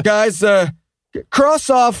 Guys, cross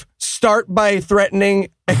off start by threatening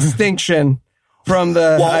extinction from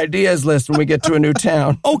the ideas list when we get to a new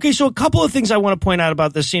town. Okay, so a couple of things I want to point out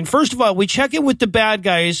about this scene. First of all, we check in with the bad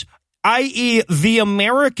guys, i.e. the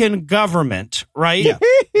American government, right?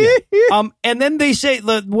 Yeah. And then they say,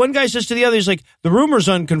 the one guy says to the other, he's like, the rumor's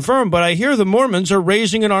unconfirmed, but I hear the Mormons are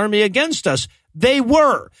raising an army against us. They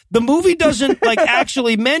were. The movie doesn't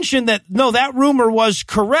actually mention that, no, that rumor was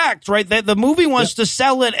correct, right? That the movie wants to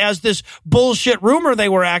sell it as this bullshit rumor they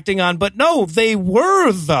were acting on, but no, they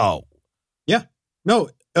were, though. Yeah. No,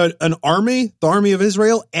 an army, the army of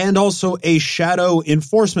Israel, and also a shadow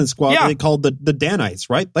enforcement squad they called the Danites,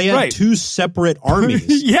 right? They had two separate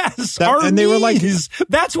armies. Yes, armies. And they were like,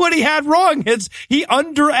 that's what he had wrong. He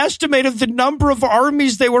underestimated the number of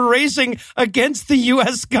armies they were raising against the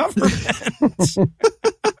U.S. government.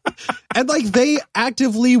 And they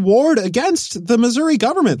actively warred against the Missouri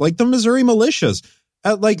government, like the Missouri militias.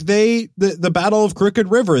 The Battle of Crooked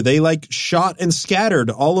River, they shot and scattered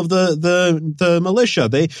all of the militia.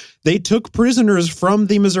 They took prisoners from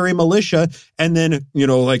the Missouri militia and then,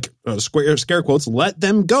 scare quotes, let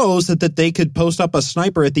them go so that they could post up a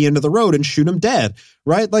sniper at the end of the road and shoot them dead.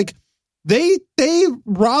 Right? They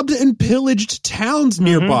robbed and pillaged towns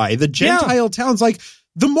nearby, the Gentile towns.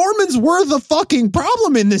 The Mormons were the fucking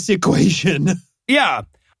problem in this equation. Yeah.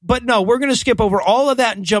 But no, we're going to skip over all of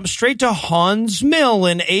that and jump straight to Haun's Mill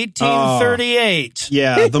in 1838.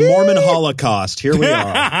 Yeah, the Mormon Holocaust. Here we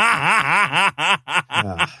are.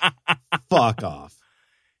 Fuck off.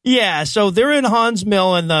 Yeah, so they're in Haun's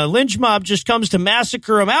Mill, and the lynch mob just comes to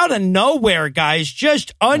massacre them out of nowhere, guys,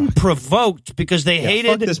 just unprovoked because they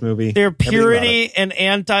hated this movie. Their purity and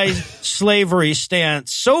anti-slavery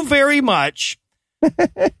stance so very much.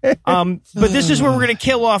 But this is where we're going to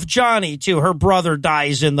kill off Johnny too. Her brother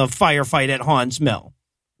dies in the firefight at Haun's Mill.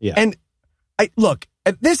 Yeah. And look,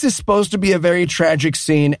 this is supposed to be a very tragic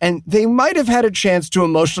scene, and they might have had a chance to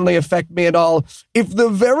emotionally affect me at all if the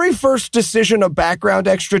very first decision a background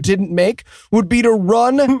extra didn't make would be to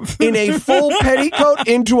run in a full petticoat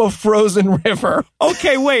into a frozen river.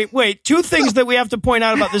 Okay, wait. Two things that we have to point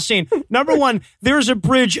out about this scene. Number one, there's a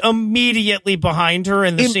bridge immediately behind her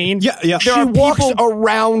in the scene. Yeah. She walks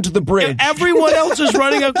around the bridge. Everyone else is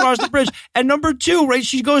running across the bridge. And number two, right,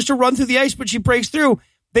 she goes to run through the ice, but she breaks through.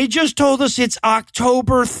 They just told us it's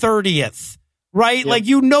October 30th, right?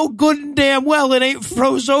 Yep. Good and damn well it ain't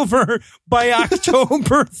froze over by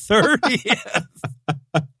October 30th.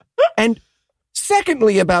 And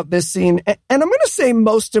secondly about this scene, and I'm going to say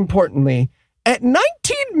most importantly, at 19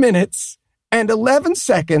 minutes and 11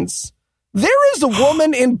 seconds, there is a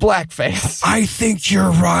woman in blackface. I think you're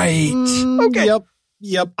right. Okay.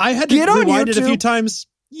 Yep. I had to rewind it a few times.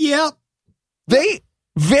 Yep. They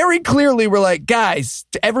very clearly were like, guys,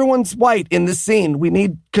 everyone's white in this scene.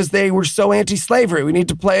 Because they were so anti-slavery, we need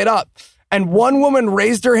to play it up. And one woman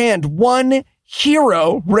raised her hand. One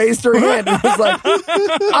hero raised her hand and was like,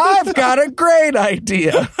 I've got a great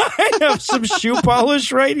idea. I have some shoe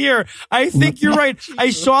polish right here. I think you're right.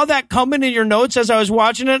 I saw that coming in your notes as I was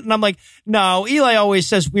watching it, and I'm like, no, Eli always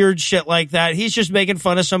says weird shit like that. He's just making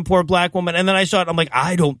fun of some poor black woman. And then I saw it, and I'm like,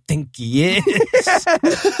 I don't think he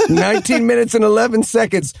is. 19 minutes and 11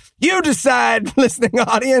 seconds. You decide, listening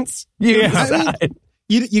audience. You decide.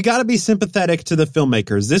 You got to be sympathetic to the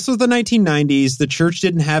filmmakers. This was the 1990s. The church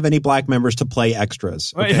didn't have any black members to play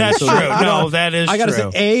extras. Okay? That's true. No, that is true. I got to say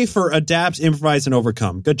A for adapt, improvise, and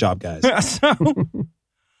overcome. Good job, guys.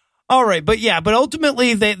 All right, but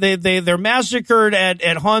ultimately they're massacred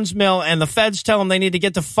at Haun's Mill, and the feds tell them they need to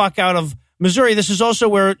get the fuck out of Missouri. This is also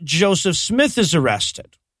where Joseph Smith is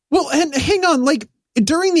arrested. Well, and hang on,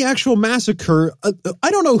 during the actual massacre,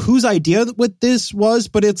 I don't know whose idea what this was,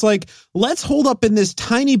 but it's like, let's hold up in this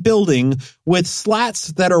tiny building with slats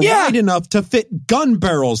that are wide enough to fit gun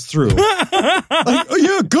barrels through. Like, oh,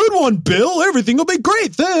 yeah, good one, Bill. Everything will be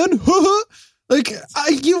great then. Like,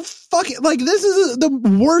 you fucking, like, this is the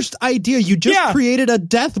worst idea. You just created a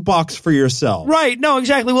death box for yourself. Right. No,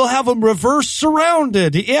 exactly. We'll have them reverse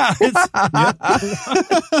surrounded. Yeah.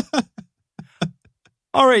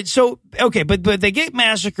 All right. So, okay. But they get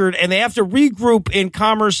massacred and they have to regroup in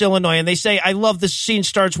Commerce, Illinois. And they say, I love this scene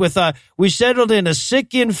starts with, we settled in a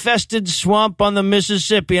sick infested swamp on the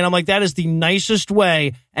Mississippi. And I'm like, that is the nicest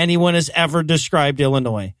way anyone has ever described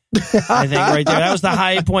Illinois. I think right there. That was the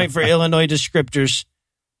high point for Illinois descriptors.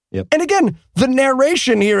 Yep. And again, the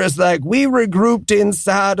narration here is like, we regrouped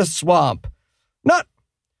inside a swamp. Not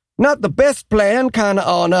the best plan kind of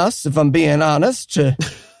on us, if I'm being honest, to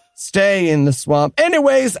stay in the swamp.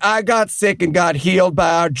 Anyways, I got sick and got healed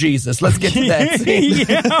by our Jesus. Let's get to that scene.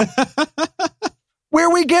 Where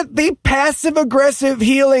we get the passive-aggressive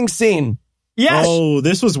healing scene. Yes. Oh,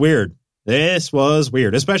 this was weird. This was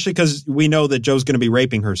weird, especially because we know that Joe's going to be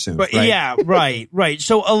raping her soon. Right? Right? Yeah, right.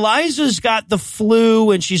 So Eliza's got the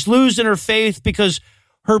flu and she's losing her faith because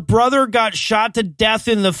her brother got shot to death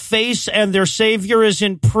in the face and their savior is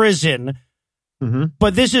in prison. Mm-hmm.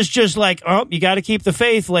 But this is just like, oh, you got to keep the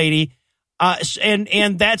faith, lady. And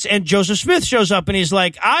Joseph Smith shows up and he's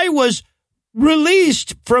like, I was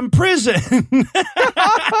released from prison.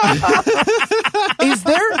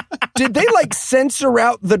 Did they like censor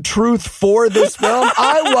out the truth for this film?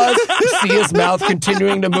 See his mouth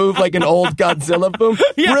continuing to move like an old Godzilla boom.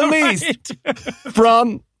 Yeah, released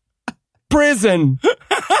from prison.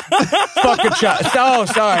 Fuck a child. Oh,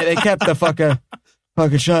 sorry. They kept the fuck a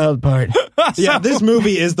child part. Yeah, this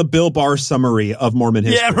movie is the Bill Barr summary of Mormon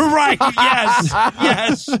history. Yeah, right.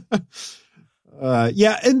 Yes.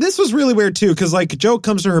 Yeah, and this was really weird, too, because, like, Joe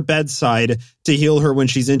comes to her bedside to heal her when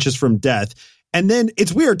she's inches from death. And then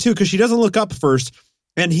it's weird, too, because she doesn't look up first,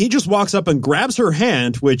 and he just walks up and grabs her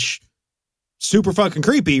hand, which super fucking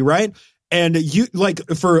creepy, right? And you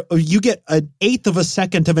get an eighth of a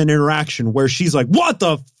second of an interaction where she's like, what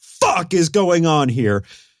the fuck is going on here?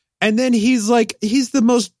 And then he's the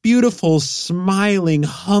most beautiful, smiling,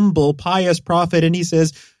 humble, pious prophet, and he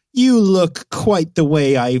says, you look quite the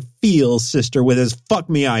way I feel, sister, with his fuck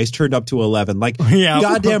me eyes turned up to 11. Like,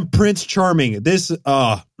 goddamn Prince Charming. This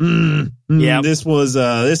was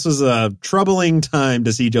a troubling time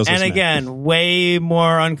to see Joseph Smith. And again, way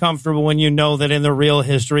more uncomfortable when you know that in the real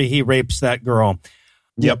history, he rapes that girl.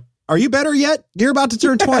 Yep. Are you better yet? You're about to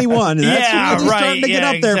turn 21. And that's really starting to get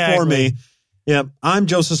up there for me. Yep. I'm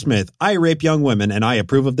Joseph Smith. I rape young women, and I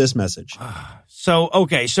approve of this message. So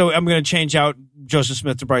I'm going to change out Joseph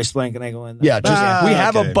Smith to Bryce Blankenagel. We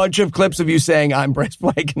have a bunch of clips of you saying I'm Bryce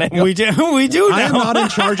Blankenagel. We do now. I'm not in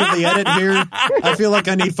charge of the edit here. I feel like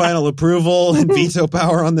I need final approval and veto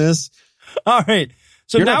power on this. All right.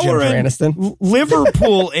 So You're now we're in Aniston.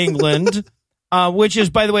 Liverpool, England, which is,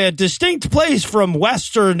 by the way, a distinct place from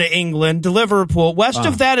Western England, Liverpool. West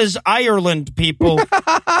of that is Ireland, people.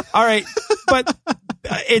 All right. But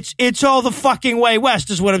it's all the fucking way west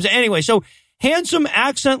is what I'm saying. Anyway, so handsome,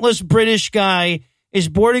 accentless British guy is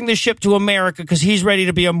boarding the ship to America because he's ready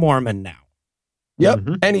to be a Mormon now. Yep.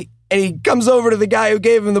 Mm-hmm. And he comes over to the guy who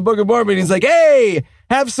gave him the Book of Mormon. He's like, hey,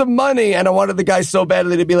 have some money. And I wanted the guy so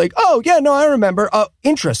badly to be like, oh, yeah, no, I remember.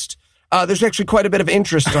 Interest. There's actually quite a bit of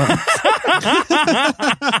interest on it.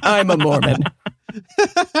 I'm a Mormon.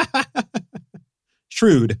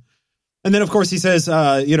 Shrewd. And then, of course, he says,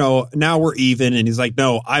 now we're even. And he's like,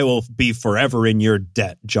 no, I will be forever in your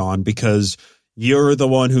debt, John, because you're the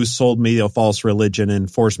one who sold me a false religion and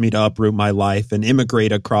forced me to uproot my life and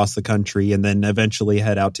immigrate across the country and then eventually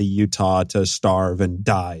head out to Utah to starve and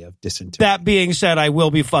die of dysentery. That being said, I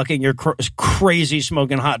will be fucking your crazy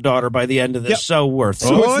smoking hot daughter by the end of this. Yep. So worth it.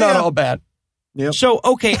 So it's not all bad. Yep. So,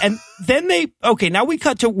 okay, and then now we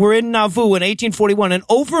cut to, we're in Nauvoo in 1841, and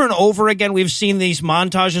over again, we've seen these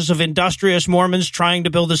montages of industrious Mormons trying to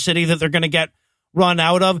build a city that they're going to get run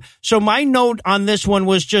out of. So my note on this one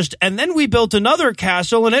was just, and then we built another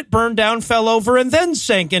castle, and it burned down, fell over, and then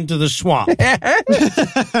sank into the swamp.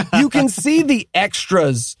 You can see the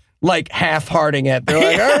extras, like, half-hearting it. They're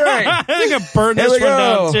like, all right. I think I burned this one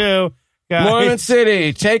down, too. Guys. Mormon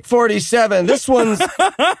City, take 47. This one's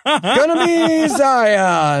gonna be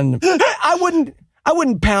Zion. I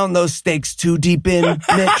wouldn't pound those stakes too deep in, Mitch.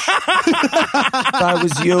 If I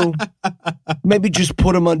was you, maybe just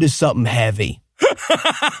put them under something heavy.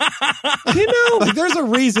 Like, there's a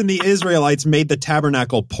reason the Israelites made the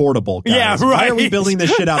tabernacle portable, guys. Yeah, right. Why are we building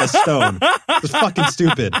this shit out of stone? It's fucking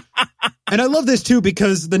stupid. And I love this too,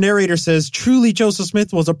 because the narrator says, truly Joseph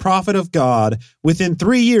Smith was a prophet of God. Within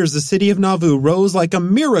 3 years, the city of Nauvoo rose like a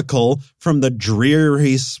miracle from the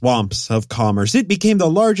dreary swamps of commerce. It became the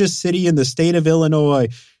largest city in the state of Illinois.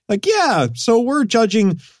 Like, yeah, so we're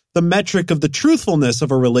judging the metric of the truthfulness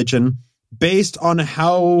of a religion based on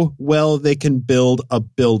how well they can build a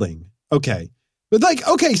building. Okay. But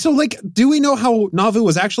so do we know how Nauvoo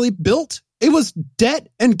was actually built? It was debt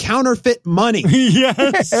and counterfeit money.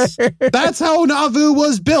 Yes. That's how Nauvoo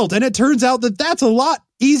was built. And it turns out that that's a lot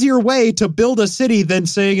easier way to build a city than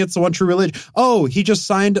saying it's the one true religion. Oh, he just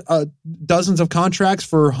signed dozens of contracts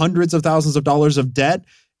for hundreds of thousands of dollars of debt.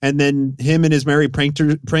 And then him and his merry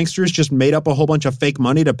pranksters just made up a whole bunch of fake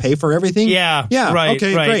money to pay for everything. Yeah. Right.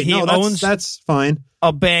 Okay, right. great. He owns that's fine.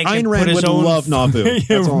 a bank. Ayn and Rand put his would own... love Nauvoo.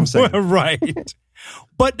 That's all I'm saying. Right.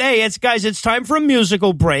 But hey, it's time for a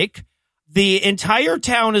musical break. The entire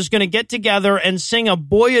town is going to get together and sing a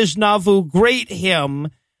Boy Is Nauvoo Great hymn.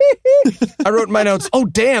 I wrote in my notes, oh,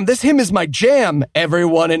 damn, this hymn is my jam,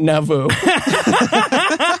 everyone in Nauvoo.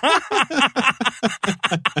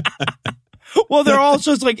 Well, they're all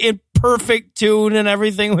just like in perfect tune and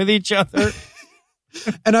everything with each other.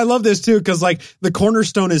 And I love this too, because the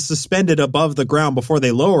cornerstone is suspended above the ground before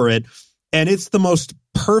they lower it. And it's the most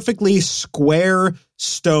perfectly square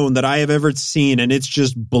stone that I have ever seen. And it's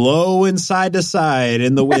just blowing side to side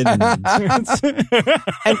in the wind. And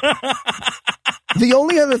the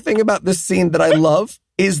only other thing about this scene that I love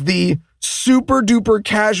is the super duper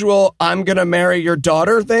casual, I'm going to marry your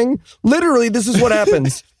daughter thing. Literally, this is what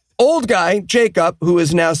happens. Old guy, Jacob, who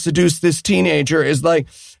has now seduced this teenager, is like,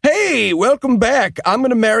 hey, welcome back. I'm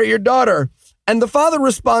going to marry your daughter. And the father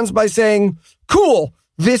responds by saying, cool.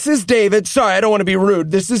 This is David. Sorry, I don't want to be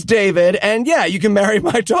rude. This is David. And yeah, you can marry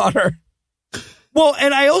my daughter. Well,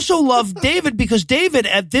 and I also love David because David,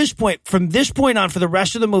 at this point, from this point on for the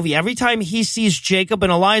rest of the movie, every time he sees Jacob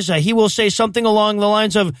and Eliza, he will say something along the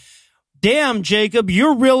lines of, damn, Jacob,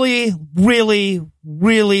 you're really, really,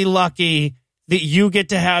 really lucky that you get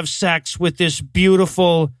to have sex with this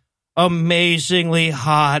beautiful, amazingly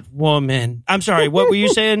hot woman. I'm sorry, what were you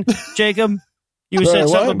saying, Jacob? You said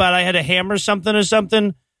something about I had a hammer something or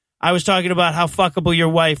something. I was talking about how fuckable your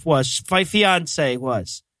wife was, my fiance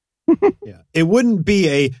was. Yeah, it wouldn't be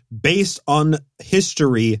a based on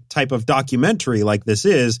history type of documentary like this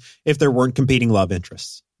is if there weren't competing love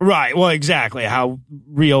interests. Right. Well, exactly how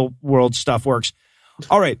real world stuff works.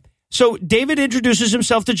 All right. So David introduces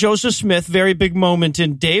himself to Joseph Smith. Very big moment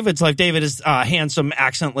in David's life. David is a handsome,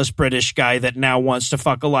 accentless British guy that now wants to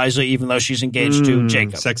fuck Eliza, even though she's engaged to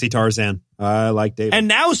Jacob. Sexy Tarzan. I like David. And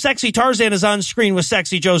now Sexy Tarzan is on screen with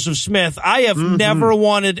Sexy Joseph Smith. I have never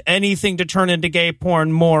wanted anything to turn into gay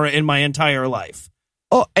porn more in my entire life.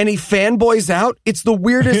 Oh, and he fanboys out. It's the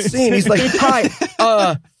weirdest scene. He's like, hi,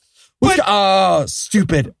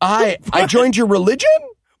 stupid. I joined your religion?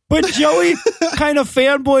 But Joey kind of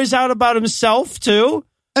fanboys out about himself, too.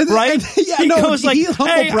 Right? He humble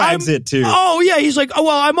brags it, too. Oh, yeah. He's like, oh,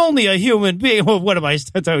 well, I'm only a human being. Well, what am I?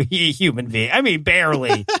 A human being. I mean,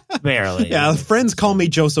 barely. Barely. Yeah, friends call me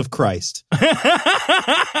Joseph Christ.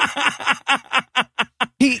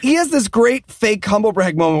 He has this great fake humble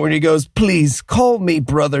brag moment where he goes, please call me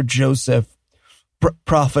Brother Joseph,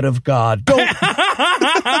 prophet of God.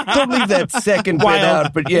 Don't leave that second bit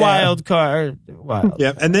out, but yeah. Wild card. Wild.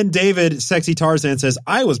 Yeah, and then David, Sexy Tarzan, says,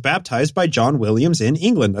 I was baptized by John Williams in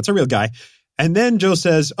England. That's a real guy. And then Joe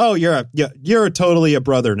says, oh, you're totally a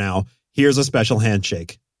brother now. Here's a special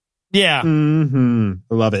handshake. Yeah.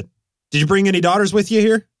 I love it. Did you bring any daughters with you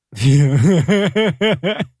here?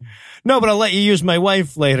 No, but I'll let you use my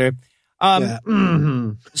wife later.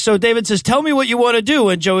 So David says, tell me what you want to do.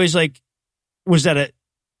 And Joey's like,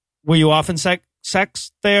 were you often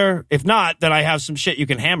sex there? If not, then I have some shit you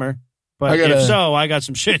can hammer. But if so, I got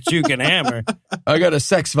some shit you can hammer. I got a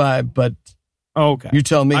sex vibe, but okay, you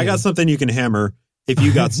tell me. I got something you can hammer. If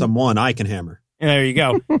you got someone I can hammer. There you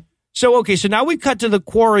go. So now we cut to the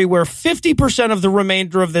quarry where 50% of the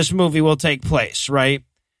remainder of this movie will take place, right?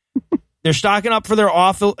 They're stocking up for their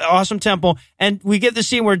awesome temple. And we get the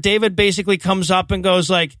scene where David basically comes up and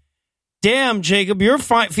goes like, damn, Jacob, your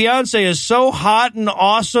fiance is so hot and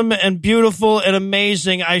awesome and beautiful and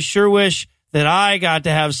amazing. I sure wish that I got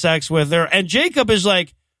to have sex with her. And Jacob is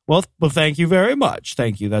like, well, thank you very much.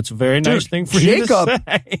 Thank you. That's a very nice thing for you to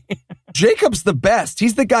say. Jacob's the best.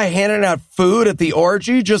 He's the guy handing out food at the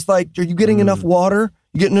orgy, just like, are you getting enough water?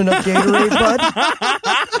 You getting enough Gatorade,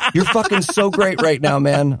 bud? You're fucking so great right now,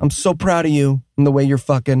 man. I'm so proud of you and the way you're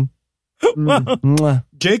fucking.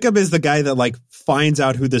 Jacob is the guy that finds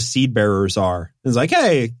out who the seed bearers are. He's like,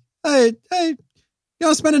 hey, you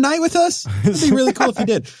want to spend a night with us? It'd be really cool if you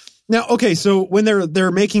did. Now, okay, so when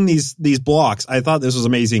they're making these blocks, I thought this was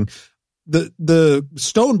amazing. The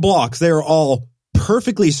stone blocks, they're all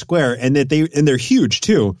perfectly square, and they're huge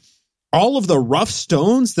too. All of the rough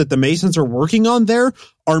stones that the masons are working on there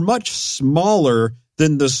are much smaller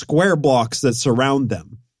than the square blocks that surround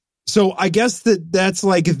them. So I guess that's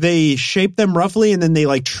like they shape them roughly and then they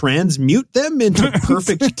like transmute them into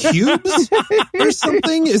perfect cubes or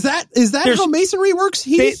something. Is that how masonry works?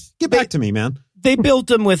 Get back to me, man. They built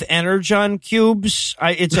them with energon cubes.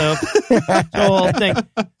 It's a whole thing.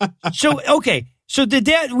 So, okay. So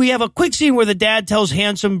we have a quick scene where the dad tells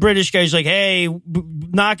handsome British guy, he's like, hey,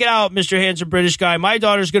 knock it out, Mr. Handsome British guy. My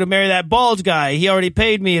daughter's going to marry that bald guy. He already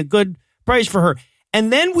paid me a good price for her.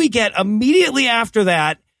 And then we get immediately after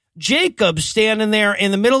that, Jacob standing there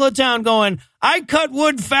in the middle of town going, I cut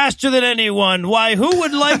wood faster than anyone. Why, who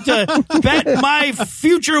would like to bet my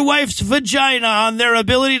future wife's vagina on their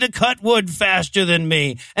ability to cut wood faster than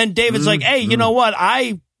me? And David's like, hey, you know what?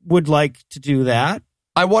 I would like to do that.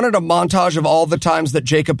 I wanted a montage of all the times that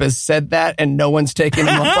Jacob has said that and no one's taking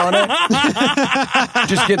him up on it.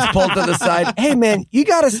 Just gets pulled to the side. Hey, man, you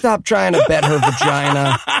got to stop trying to bet her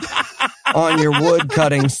vagina on your wood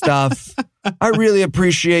cutting stuff. I really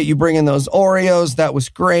appreciate you bringing those Oreos. That was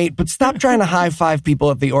great. But stop trying to high five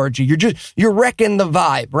people at the orgy. You're wrecking the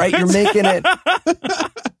vibe, right? You're making it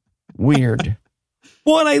weird.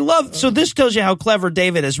 Well, and so this tells you how clever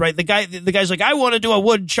David is, right? The guy's like, I want to do a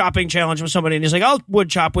wood chopping challenge with somebody. And he's like, I'll wood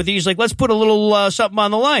chop with you. He's like, let's put a little something on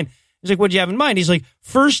the line. He's like, what'd you have in mind? He's like,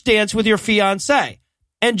 first dance with your fiance.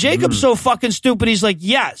 And Jacob's so fucking stupid. He's like,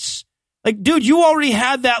 yes. Like, dude, you already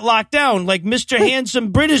had that locked down. Like, Mr.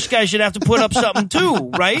 Handsome British guy should have to put up something too,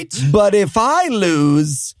 right? But if I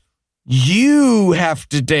lose, you have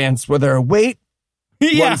to dance with her. Wait.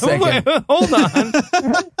 1 second. Hold on.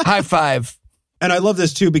 High five. And I love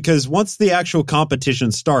this too, because once the actual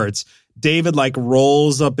competition starts, David like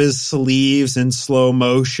rolls up his sleeves in slow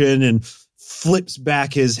motion and flips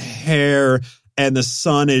back his hair, and the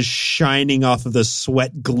sun is shining off of the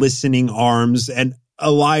sweat glistening arms. And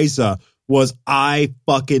Eliza was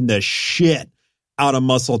fucking the shit out of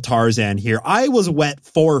Muscle Tarzan here. I was wet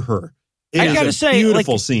for her. I gotta say,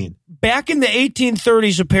 beautiful scene. Back in the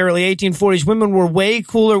 1830s, apparently 1840s, women were way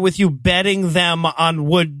cooler with you betting them on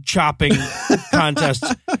wood chopping contests.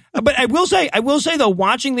 But I will say though,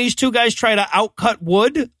 watching these two guys try to outcut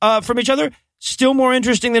wood from each other, still more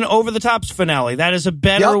interesting than Over the Top's finale. That is a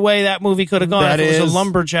better way that movie could have gone if it was a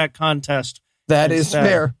lumberjack contest. That is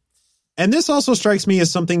fair. And this also strikes me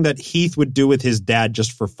as something that Heath would do with his dad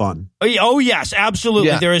just for fun. Oh yes, absolutely.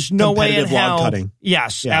 Yeah. There is no way in hell. Cutting.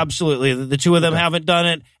 Yes, absolutely. The two of them haven't done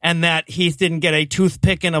it, and that Heath didn't get a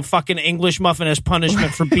toothpick and a fucking English muffin as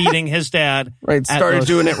punishment for beating his dad. Right, started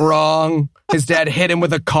doing it wrong. His dad hit him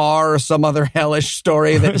with a car or some other hellish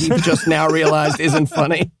story that Heath just now realized isn't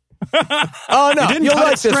funny. Oh no, you'll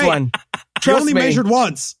like this one. You only measured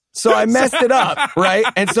once. So I messed it up, right?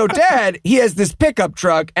 And so Dad, he has this pickup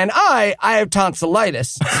truck, and I have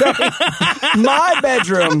tonsillitis. So my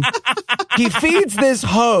bedroom, he feeds this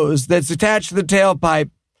hose that's attached to the tailpipe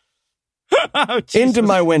into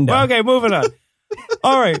my window. Okay, moving on.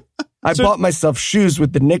 All right. I bought myself shoes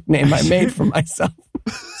with the nickname I made for myself.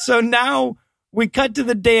 So now we cut to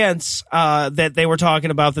the dance that they were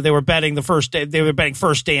talking about, that they were betting first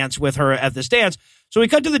dance with her at this dance. So we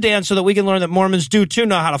cut to the dance so that we can learn that Mormons do too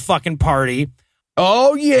know how to fucking party.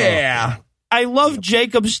 Oh, yeah. I love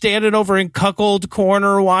Jacob standing over in cuckold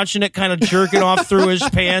corner, watching it, kind of jerking off through his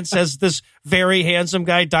pants as this very handsome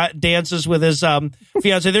guy dances with his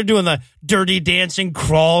fiance. They're doing the dirty dancing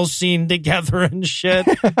crawl scene together and shit.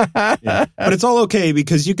 Yeah. But it's all okay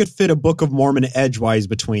because you could fit a Book of Mormon edgewise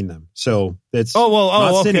between them. So it's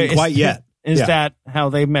not sitting quite yet. Is that how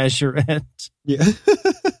they measure it? Yeah.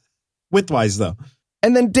 Widthwise, though.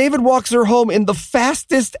 And then David walks her home in the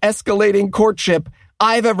fastest escalating courtship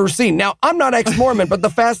I've ever seen. Now, I'm not ex-Mormon, but the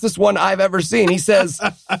fastest one I've ever seen. He says,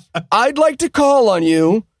 I'd like to call on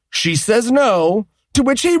you. She says no, to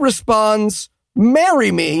which he responds,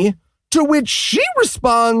 marry me, to which she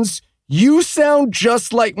responds, you sound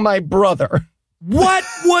just like my brother. What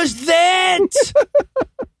was that?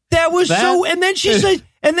 That was so, and then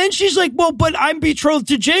she's like, well, but I'm betrothed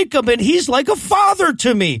to Jacob and he's like a father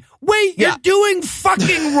to me. Wait, you're doing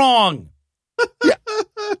fucking wrong. Yeah.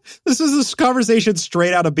 This is this conversation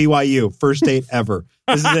straight out of BYU. First date ever.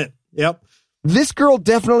 This is it. Yep. This girl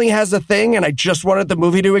definitely has a thing, and I just wanted the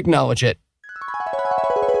movie to acknowledge it.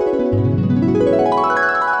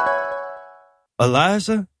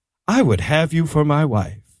 Eliza, I would have you for my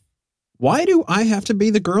wife. Why do I have to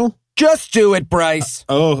be the girl? Just do it, Bryce.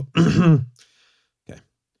 Okay.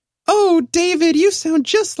 Oh, David, you sound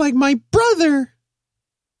just like my brother.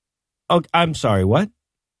 Oh, I'm sorry, what?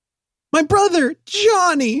 My brother,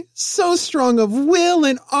 Johnny. So strong of will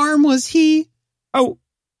and arm was he. Oh,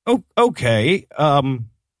 okay. But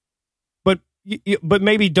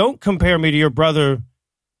maybe don't compare me to your brother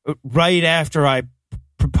right after I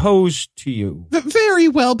proposed to you. Very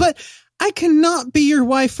well, but I cannot be your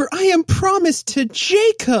wife, for I am promised to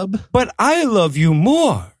Jacob. But I love you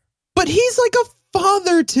more. But he's like a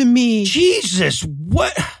father to me. Jesus,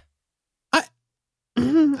 what?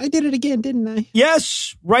 I did it again, didn't I?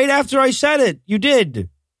 Yes, right after I said it, you did.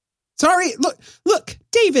 Sorry, look,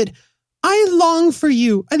 David, I long for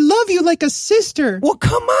you. I love you like a sister. Well,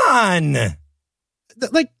 come on.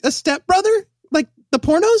 Like a stepbrother? Like the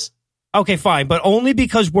pornos? Okay, fine, but only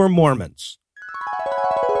because we're Mormons.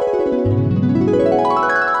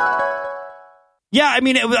 Yeah, I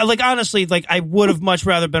mean, honestly, I would have much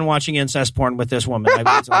rather been watching incest porn with this woman.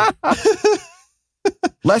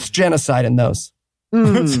 Less genocide in those.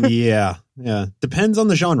 Yeah. Depends on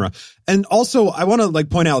the genre. And also, I want to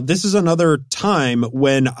point out, this is another time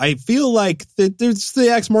when I feel like there's the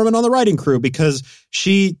ex-Mormon on the writing crew, because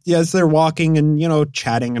she, as they're walking and,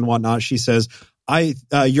 chatting and whatnot, she says,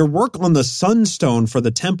 your work on the sunstone for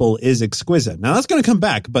the temple is exquisite. Now that's going to come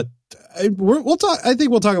back, but we'll talk. I think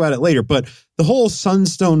we'll talk about it later, but the whole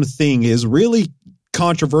sunstone thing is really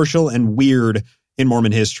controversial and weird in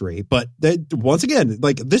Mormon history. But once again,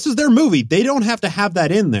 this is their movie. They don't have to have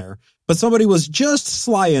that in there, but somebody was just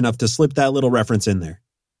sly enough to slip that little reference in there.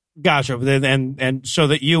 Gotcha. And so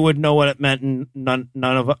that you would know what it meant, and none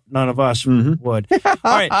of us would. All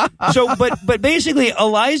right. So, but basically,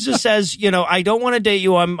 Eliza says, I don't want to date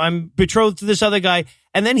you. I'm betrothed to this other guy.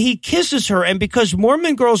 And then he kisses her. And because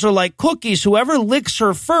Mormon girls are like cookies, whoever licks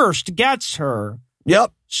her first gets her.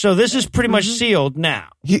 Yep. So this is pretty much sealed now.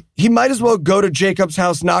 He might as well go to Jacob's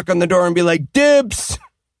house, knock on the door, and be like, dibs.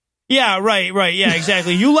 Yeah, right. Yeah,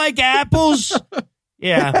 exactly. You like apples?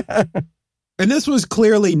 Yeah. And this was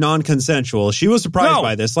clearly non-consensual. She was surprised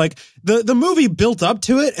by this. The movie built up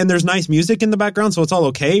to it, and there's nice music in the background, so it's all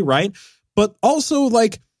okay, right? But also,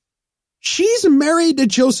 she's married to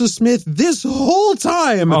Joseph Smith this whole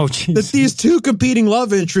time that these two competing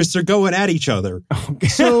love interests are going at each other. Okay.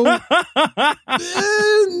 So,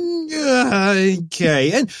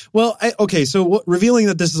 okay. And, so revealing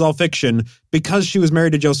that this is all fiction, because she was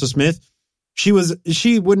married to Joseph Smith, she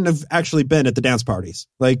wouldn't have actually been at the dance parties.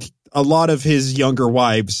 A lot of his younger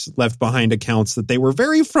wives left behind accounts that they were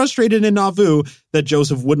very frustrated in Nauvoo that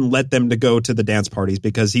Joseph wouldn't let them to go to the dance parties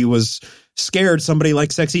because he was scared somebody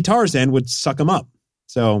like Sexy Tarzan would suck him up.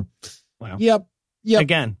 So, wow. Yep.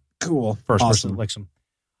 Again, cool. First person licks him.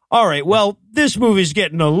 All right. Well, this movie's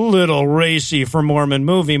getting a little racy for Mormon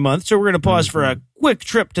Movie Month, so we're going to pause for a quick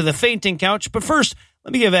trip to the fainting couch. But first,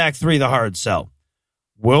 let me give Act 3 the hard sell.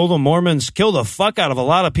 Will the Mormons kill the fuck out of a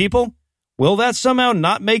lot of people? Will that somehow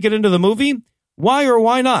not make it into the movie? Why or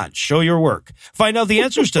why not? Show your work. Find out the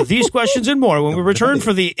answers to these questions and more when we return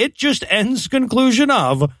for the It Just Ends conclusion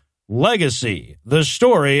of Legacy, the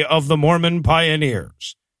story of the Mormon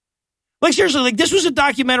pioneers. Seriously, this was a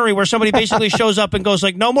documentary where somebody basically shows up and goes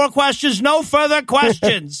no more questions, no further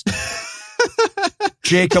questions.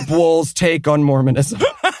 Jacob Wool's take on Mormonism.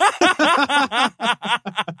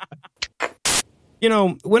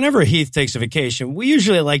 Whenever Heath takes a vacation, we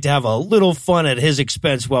usually like to have a little fun at his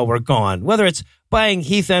expense while we're gone, whether it's buying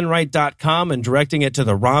HeathEnright.com and directing it to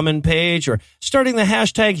the ramen page or starting the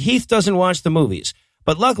hashtag Heath doesn't watch the movies.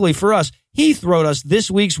 But luckily for us, Heath wrote us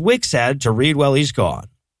this week's Wix ad to read while he's gone.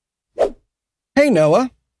 Hey,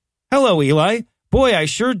 Noah. Hello, Eli. Boy, I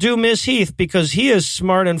sure do miss Heath because he is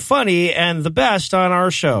smart and funny and the best on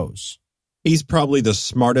our shows. He's probably the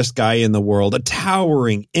smartest guy in the world, a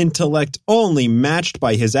towering intellect only matched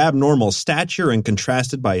by his abnormal stature and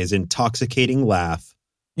contrasted by his intoxicating laugh.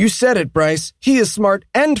 You said it, Bryce. He is smart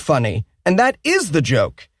and funny, and that is the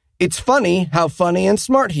joke. It's funny how funny and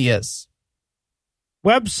smart he is.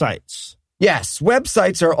 Websites. Yes,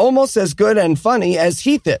 websites are almost as good and funny as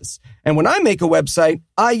Heath is. And when I make a website,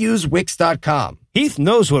 I use Wix.com. Heath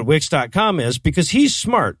knows what Wix.com is because he's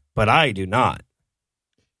smart, but I do not.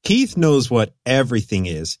 Heath knows what everything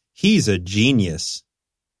is. He's a genius.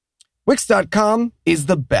 Wix.com is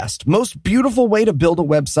the best, most beautiful way to build a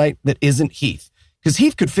website that isn't Heath. Because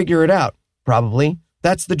Heath could figure it out, probably.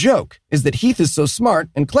 That's the joke, is that Heath is so smart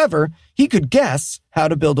and clever, he could guess how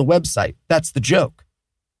to build a website. That's the joke.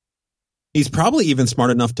 He's probably even smart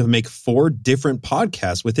enough to make 4 different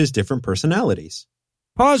podcasts with his different personalities.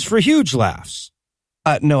 Pause for huge laughs.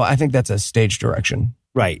 No, I think that's a stage direction.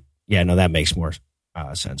 Right. Yeah, no, that makes more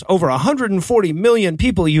Since over 140 million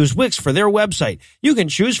people use Wix for their website. You can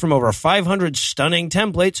choose from over 500 stunning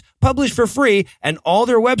templates published for free, and all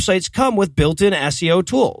their websites come with built-in SEO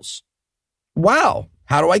tools. Wow.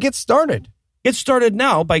 How do I get started? Get started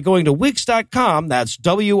now by going to Wix.com, that's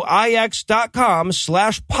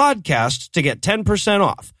Wix.com/podcast to get 10%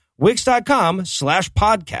 off.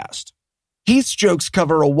 Wix.com/podcast. Heath's jokes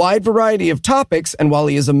cover a wide variety of topics, and while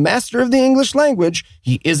he is a master of the English language,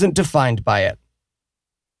 he isn't defined by it.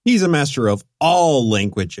 He's a master of all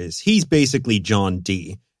languages. He's basically John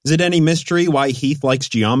D. Is it any mystery why Heath likes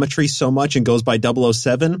geometry so much and goes by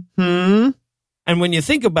 007? And when you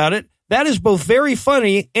think about it, that is both very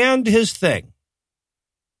funny and his thing.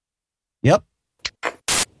 Yep.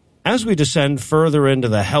 As we descend further into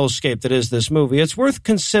the hellscape that is this movie, it's worth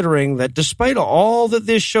considering that despite all that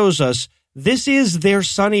this shows us, this is their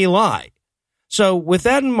sunny lie. So with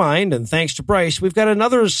that in mind, and thanks to Bryce, we've got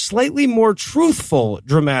another slightly more truthful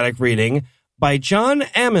dramatic reading by John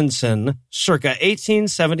Amundsen, circa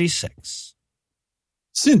 1876.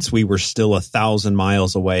 Since we were still 1,000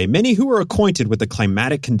 miles away, many who were acquainted with the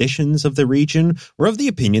climatic conditions of the region were of the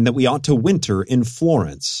opinion that we ought to winter in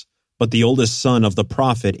Florence. But the oldest son of the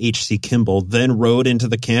prophet, H.C. Kimball, then rode into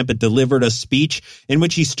the camp and delivered a speech in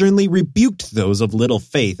which he sternly rebuked those of little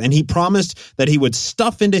faith, and he promised that he would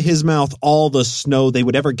stuff into his mouth all the snow they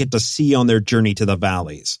would ever get to see on their journey to the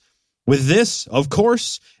valleys. With this, of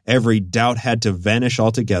course, every doubt had to vanish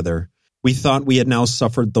altogether. We thought we had now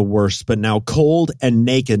suffered the worst, but now cold and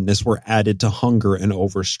nakedness were added to hunger and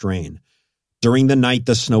overstrain. During the night,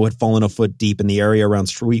 the snow had fallen a foot deep in the area around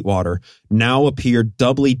Sweetwater, now appeared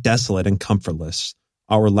doubly desolate and comfortless.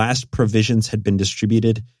 Our last provisions had been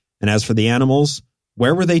distributed, and as for the animals,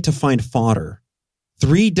 where were they to find fodder?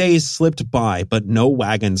 3 days slipped by, but no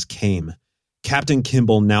wagons came. Captain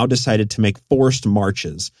Kimball now decided to make forced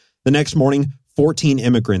marches. The next morning, 14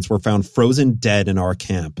 immigrants were found frozen dead in our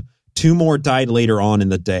camp. 2 more died later on in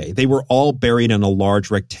the day. They were all buried in a large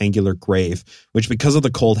rectangular grave, which because of the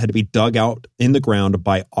cold had to be dug out in the ground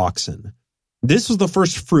by oxen. This was the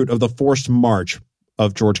first fruit of the forced march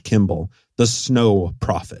of George Kimball, the snow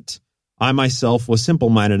prophet. I myself was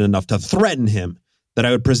simple-minded enough to threaten him that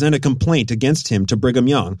I would present a complaint against him to Brigham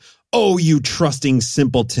Young. "Oh, you trusting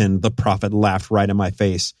simpleton," the prophet laughed right in my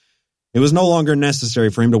face. It was no longer necessary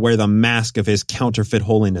for him to wear the mask of his counterfeit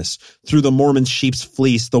holiness. Through the Mormon sheep's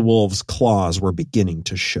fleece, the wolf's claws were beginning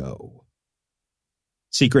to show.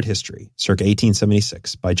 Secret History, circa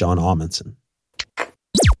 1876, by John Amundsen.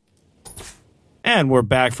 And we're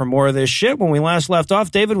back for more of this shit. When we last left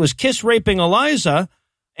off, David was kiss-raping Eliza,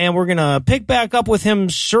 and we're going to pick back up with him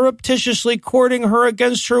surreptitiously courting her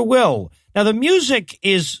against her will. Now, the music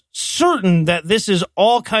is certain that this is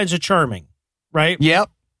all kinds of charming, right? Yep.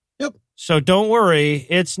 So don't worry,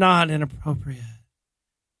 it's not inappropriate.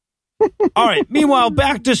 All right, meanwhile,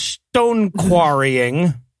 back to stone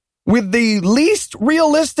quarrying. With the least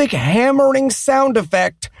realistic hammering sound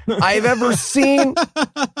effect I've ever seen.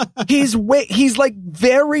 He's like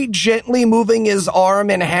very gently moving his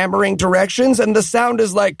arm in hammering directions, and the sound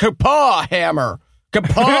is like kapaw hammer.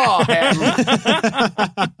 Kapaw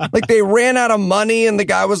hammer. Like they ran out of money, and the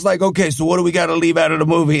guy was like, "Okay, so what do we got to leave out of the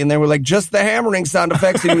movie?" And they were like, "Just the hammering sound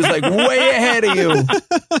effects." And he was like, "Way ahead of you.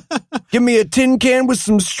 Give me a tin can with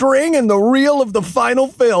some string and the reel of the final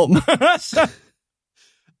film."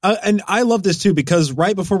 And I love this too, because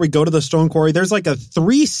right before we go to the stone quarry, there's like a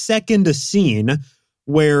 3-second scene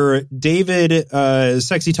where David,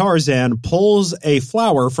 Sexy Tarzan, pulls a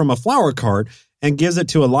flower from a flower cart and gives it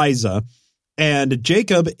to Eliza. And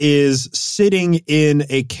Jacob is sitting in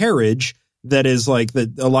a carriage that is like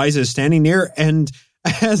that Eliza is standing near. And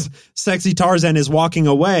as Sexy Tarzan is walking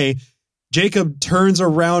away, Jacob turns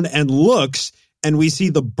around and looks, and we see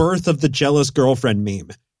the birth of the jealous girlfriend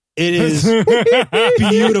meme. It is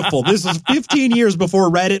beautiful. This is 15 years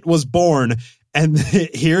before Reddit was born. And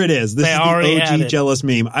here it is. This is the OG jealous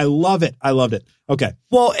meme. I love it. I loved it. Okay.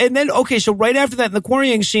 Well, and then, okay, so right after that, in the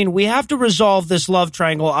quarrying scene, we have to resolve this love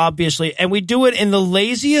triangle, obviously, and we do it in the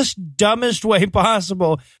laziest, dumbest way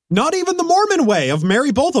possible. Not even the Mormon way of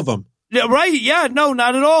marry both of them. Yeah, right. Yeah, no,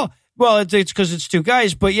 not at all. Well, it's because it's 2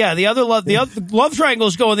 guys, but yeah, the other love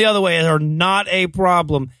triangles going the other way are not a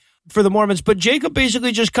problem for the Mormons. But Jacob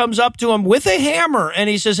basically just comes up to him with a hammer, and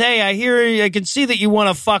he says, "Hey, I can see that you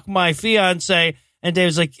want to fuck my fiance." And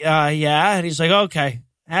David's like, yeah. And he's like, "Okay,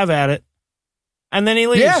 have at it." And then he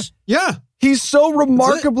leaves. Yeah. He's so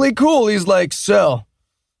remarkably cool. He's like, "So,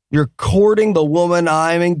 you're courting the woman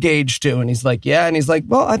I'm engaged to?" And he's like, "Yeah." And he's like,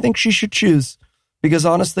 "Well, I think she should choose, because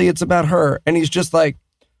honestly, it's about her." And he's just like,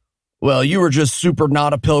 well, you were just super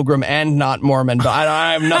not a pilgrim and not Mormon, but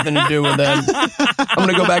I have nothing to do with it. I'm going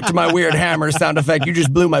to go back to my weird hammer sound effect. You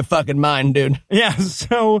just blew my fucking mind, dude. Yeah,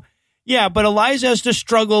 so, yeah, but Eliza has to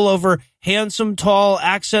struggle over handsome, tall,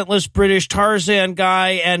 accentless British Tarzan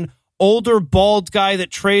guy and older, bald guy that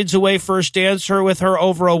trades away first dancer with her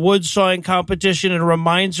over a wood sawing competition and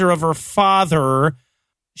reminds her of her father.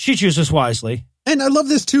 She chooses wisely. And I love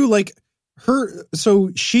this too, like so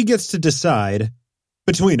she gets to decide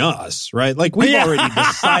between us, right? Like we've already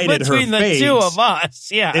decided her fate. Between the two of us,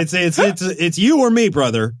 yeah. It's you or me,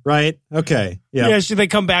 brother, right? Okay, yeah. Yeah, so they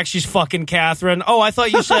come back, she's fucking Catherine. Oh, I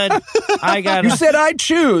thought you said I got. You said I'd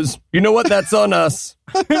choose. You know what? That's on us.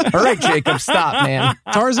 All right, Jacob, stop, man.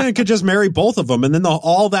 Tarzan could just marry both of them, and then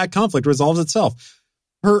all that conflict resolves itself.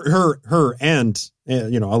 Her and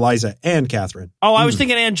Eliza and Catherine. Oh, I was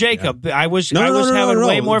thinking Ann Jacob. Yeah. I was having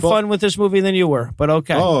way more fun with this movie than you were, but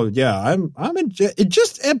okay. Oh yeah, I'm in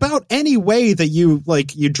just about any way that you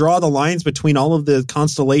draw the lines between all of the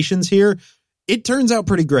constellations here. It turns out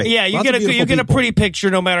pretty great. Yeah, you get a pretty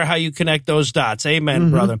picture no matter how you connect those dots.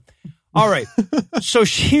 Amen, brother. All right. So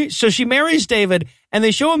she marries David, and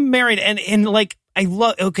they show him married, and like I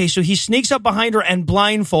love. Okay, so he sneaks up behind her and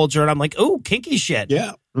blindfolds her, and I'm like, oh, kinky shit.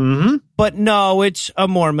 Yeah. Mm-hmm. But no, it's a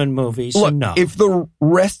Mormon movie, so look, no. If the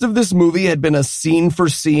rest of this movie had been a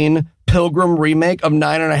scene-for-scene Pilgrim remake of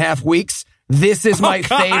 9.5 Weeks, this is my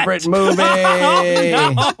favorite movie.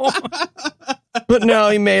 Oh, no. But no,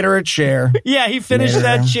 he made her a chair. Yeah, he finished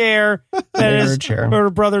that chair. Her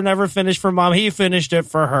brother never finished for mom. He finished it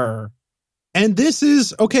for her. And this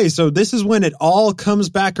is, okay, so this is when it all comes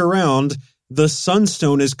back around. The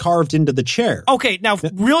sunstone is carved into the chair. Okay, now,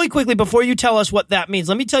 really quickly, before you tell us what that means,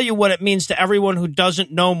 let me tell you what it means to everyone who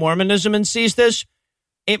doesn't know Mormonism and sees this.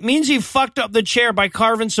 It means he fucked up the chair by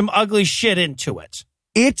carving some ugly shit into it.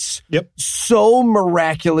 It's so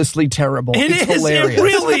miraculously terrible. It's hilarious. It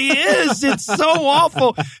really is. It's so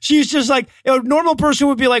awful. She's just like, a normal person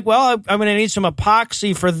would be like, well, I'm going to need some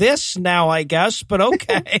epoxy for this now, I guess, but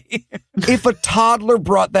okay. If a toddler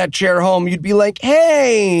brought that chair home, you'd be like,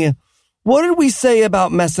 hey, what did we say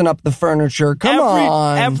about messing up the furniture? Come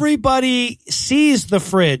on. Everybody sees the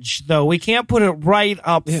fridge, though. We can't put it right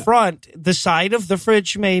up front. The side of the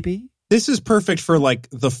fridge, maybe. This is perfect for, like,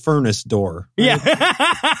 the furnace door. Right?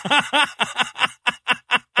 Yeah.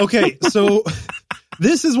 Okay, so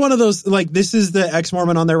this is one of those, like, this is the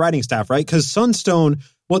ex-Mormon on their writing staff, right? Because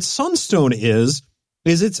what Sunstone is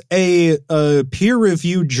it's a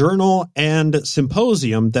peer-reviewed journal and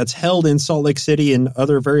symposium that's held in Salt Lake City and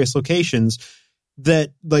other various locations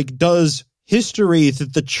that, like, does history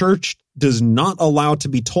that the church does not allow to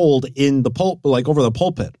be told in the over the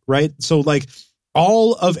pulpit, right? So, like,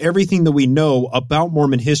 all of everything that we know about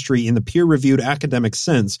Mormon history in the peer-reviewed academic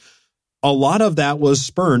sense, a lot of that was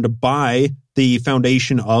spurned by the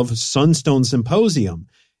foundation of Sunstone Symposium.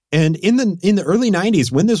 And in the early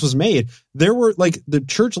 90s, when this was made, there were, like, the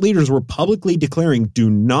church leaders were publicly declaring, do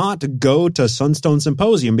not go to Sunstone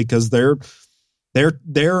Symposium because they're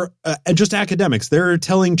just academics. They're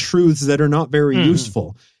telling truths that are not very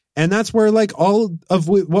useful. And that's where, like, all of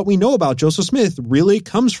what we know about Joseph Smith really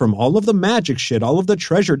comes from. All of the magic shit, all of the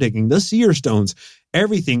treasure digging, the seer stones,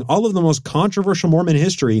 everything, all of the most controversial Mormon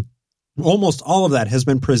history, almost all of that has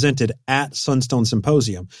been presented at Sunstone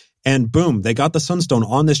Symposium. And boom, they got the sunstone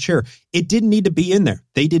on this chair. It didn't need to be in there.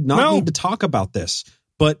 They did not need to talk about this.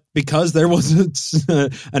 But because there was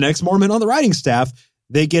an ex-Mormon on the writing staff,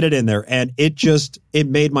 they get it in there. And it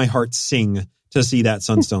made my heart sing to see that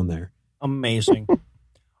sunstone there. Amazing.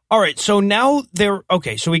 All right, so now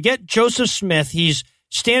so we get Joseph Smith. He's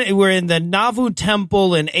we're in the Nauvoo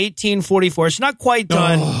Temple in 1844. It's not quite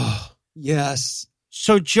done. Oh, yes.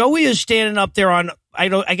 So Joey is standing up there on,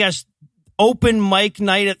 I guess, open mic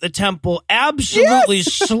night at the temple, absolutely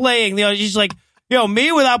slaying. He's like,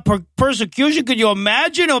 me without persecution, could you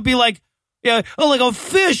imagine? It'll be like, like a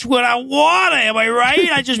fish without water. Am I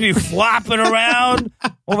right? I'd just be flopping around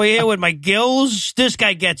over here with my gills. This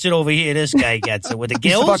guy gets it over here. This guy gets it with the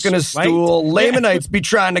gills. He's fucking a stool. Right? Lamanites be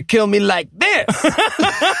trying to kill me like this.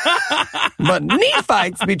 But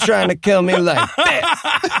Nephites be trying to kill me like this.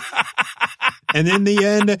 And in the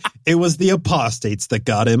end, it was the apostates that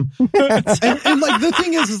got him. and like, the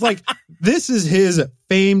thing is like, this is his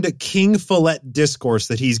famed King Follett discourse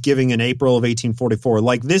that he's giving in April of 1844.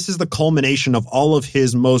 Like, this is the culmination of all of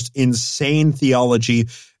his most insane theology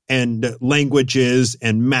and languages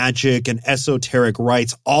and magic and esoteric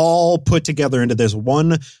rites all put together into this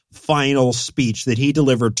one final speech that he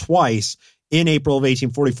delivered twice in April of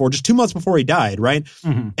 1844, just 2 months before he died, right?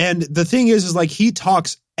 Mm-hmm. And the thing is like, he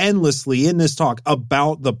talks endlessly in this talk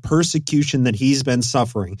about the persecution that he's been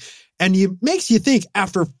suffering. And it makes you think,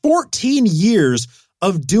 after 14 years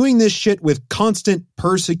of doing this shit with constant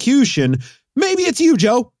persecution, maybe it's you,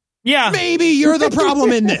 Joe. Yeah. Maybe you're the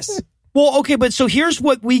problem in this. Well, okay, but so here's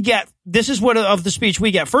what we get. This is what of the speech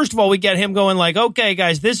we get. First of all, we get him going like, okay,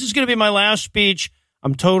 guys, this is going to be my last speech.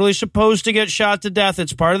 I'm totally supposed to get shot to death.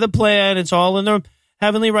 It's part of the plan. It's all in the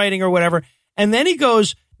heavenly writing or whatever. And then he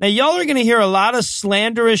goes, now y'all are going to hear a lot of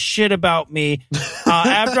slanderous shit about me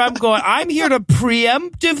after I'm here to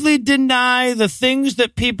preemptively deny the things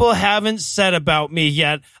that people haven't said about me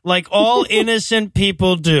yet, like all innocent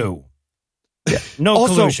people do. No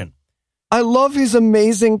Also, collusion. I love his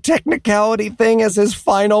amazing technicality thing as his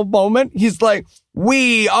final moment. He's like,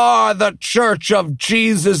 we are the Church of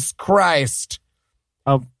Jesus Christ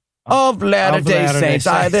of Latter-day Saints.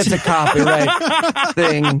 That's a copyright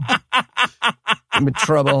thing. I'm in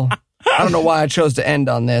trouble. I don't know why I chose to end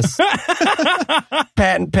on this.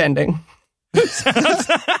 Patent pending.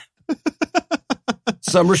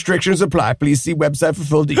 Some restrictions apply. Please see website for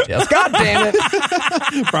full details. God damn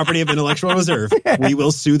it. Property of intellectual reserve. We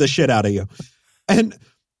will sue the shit out of you. And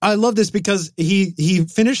I love this because he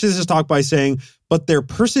finishes his talk by saying, but their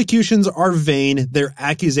persecutions are vain. Their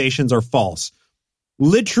accusations are false.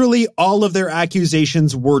 Literally all of their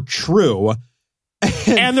accusations were true.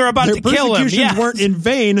 And they're about to kill him. Their persecutions Yeah. weren't in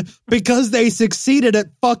vain because they succeeded at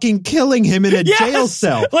fucking killing him in a jail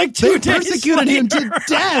cell. Like they 2 days persecuted him to later.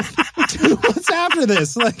 death. Dude, what's after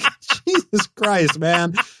this? Like, Jesus Christ,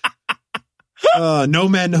 man. No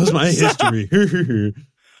man knows my history.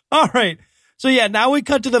 All right. So, yeah, now we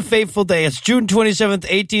cut to the fateful day. It's June 27th,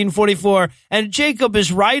 1844, and Jacob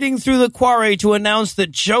is riding through the quarry to announce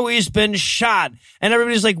that Joey's been shot. And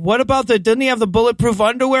everybody's like, what about didn't he have the bulletproof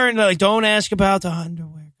underwear? And they're like, don't ask about the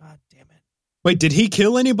underwear. God damn it. Wait, did he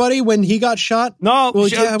kill anybody when he got shot? No, Well,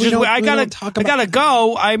 yeah, I gotta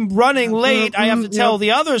go. I'm running late. I have to tell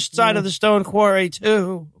the other side of the stone quarry,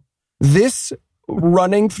 too. This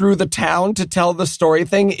running through the town to tell the story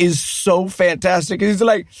thing is so fantastic. He's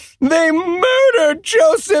like, they murdered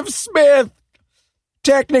Joseph Smith.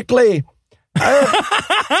 Technically.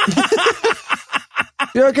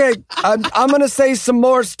 Okay, I'm going to say some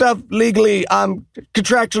more stuff legally. I'm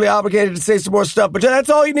contractually obligated to say some more stuff, but that's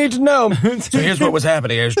all you need to know. So here's what was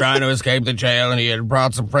happening. He was trying to escape the jail, and he had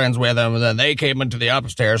brought some friends with him, and then they came into the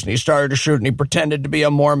upstairs, and he started to shoot, and he pretended to be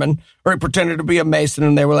a Mormon, or he pretended to be a Mason,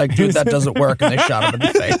 and they were like, dude, that doesn't work, and they shot him in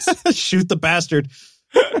the face. Shoot the bastard.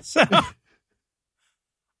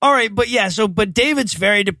 All right, but David's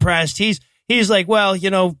very depressed. He's like, well,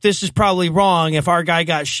 this is probably wrong if our guy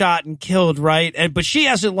got shot and killed, right? But she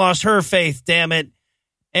hasn't lost her faith, damn it.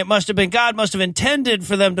 It must have been God must have intended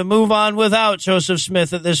for them to move on without Joseph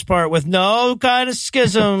Smith at this part with no kind of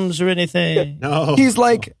schisms or anything. No. He's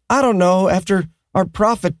like, I don't know, after our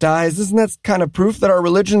prophet dies, isn't that kind of proof that our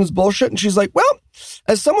religion is bullshit? And she's like, well,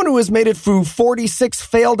 as someone who has made it through 46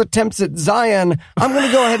 failed attempts at Zion, I'm going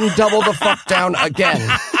to go ahead and double the fuck down again.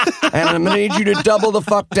 And I'm going to need you to double the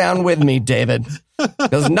fuck down with me, David.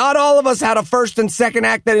 Because not all of us had a first and second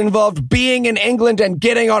act that involved being in England and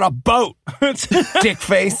getting on a boat. Dick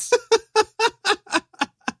face.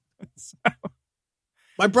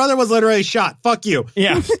 My brother was literally shot. Fuck you.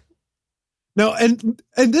 Yeah. No, and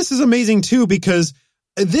this is amazing too, because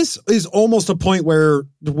this is almost a point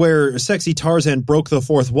where Sexy Tarzan broke the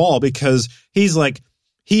fourth wall, because he's like,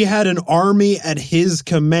 he had an army at his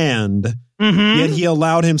command, yet he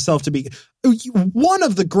allowed himself to be. One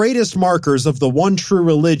of the greatest markers of the one true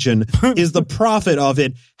religion is the prophet of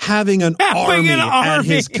it having an army at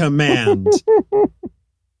his command.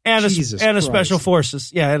 And Jesus a special Christ.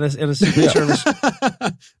 forces. Yeah, and a secret service.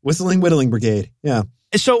 Whistling Whittling Brigade. Yeah.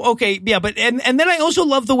 So, okay, yeah, but and then I also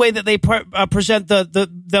love the way that they present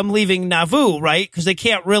them leaving Nauvoo, right? Because they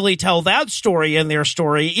can't really tell that story in their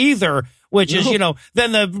story either, which is,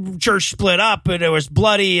 then the church split up and it was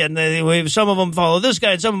bloody, and some of them follow this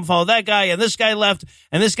guy and some of them follow that guy, and this guy left,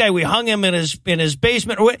 and this guy, we hung him in his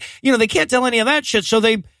basement. Or they can't tell any of that shit. So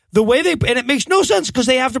and it makes no sense because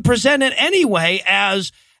they have to present it anyway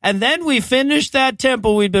as. And then we finished that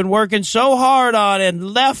temple we'd been working so hard on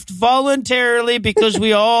and left voluntarily because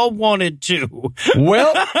we all wanted to.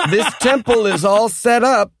 Well, this temple is all set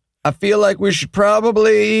up. I feel like we should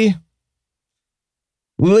probably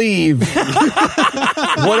leave.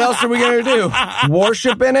 What else are we going to do?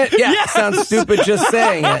 Worship in it? Yeah, yes. Sounds stupid just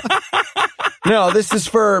saying it. No, this is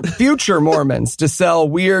for future Mormons to sell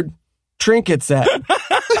weird trinkets at.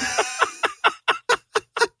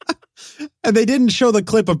 And they didn't show the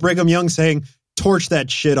clip of Brigham Young saying, torch that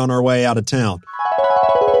shit on our way out of town.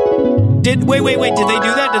 Wait. Did they do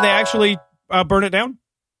that? Did they actually burn it down?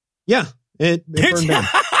 Yeah, it burned down.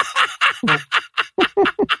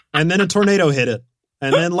 And then a tornado hit it.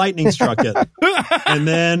 And then lightning struck it. And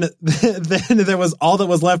then there was all that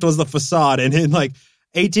was left was the facade. And in like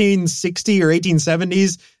 1860 or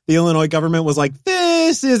 1870s, the Illinois government was like,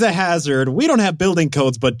 this is a hazard. We don't have building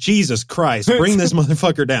codes, but Jesus Christ, bring this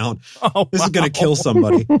motherfucker down. This is going to kill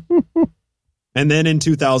somebody. And then in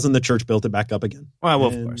 2000, the church built it back up again. Well,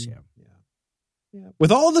 of course, yeah.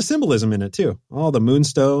 With all the symbolism in it, too. All the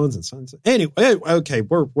moonstones and suns. Anyway, okay,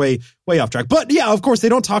 we're way off track. But yeah, of course, they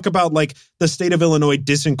don't talk about like the state of Illinois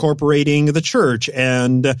disincorporating the church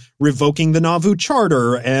and revoking the Nauvoo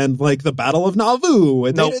Charter and like the Battle of Nauvoo.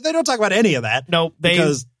 And they don't talk about any of that.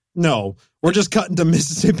 No, we're just cutting to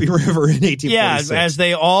Mississippi River in 1846. Yeah, as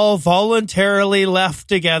they all voluntarily left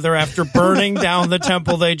together after burning down the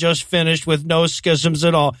temple they just finished with no schisms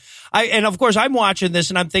at all. And of course, I'm watching this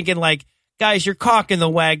and I'm thinking like, guys, you're caulking the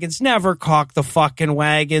wagons. Never caulk the fucking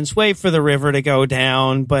wagons. Wait for the river to go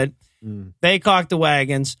down. But they caulked the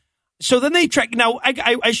wagons. So then they track. Now,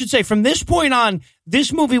 I should say, from this point on,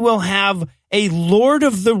 this movie will have a Lord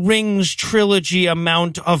of the Rings trilogy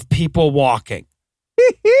amount of people walking.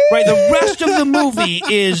 Right? The rest of the movie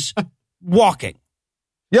is walking.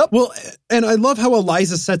 Yep. Well, and I love how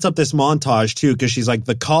Eliza sets up this montage too, because she's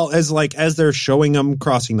like as they're showing them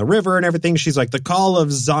crossing the river and everything, she's like, the call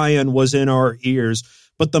of Zion was in our ears,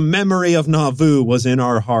 but the memory of Nauvoo was in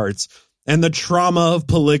our hearts, and the trauma of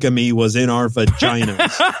polygamy was in our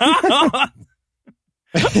vaginas.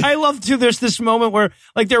 I love too. There's this moment where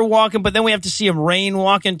like they're walking, but then we have to see him Rain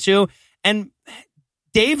walking too, and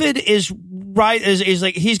David is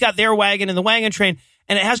like he's got their wagon in the wagon train,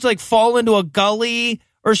 and it has to like fall into a gully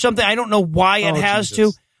or something. I don't know why it has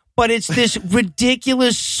to, but it's this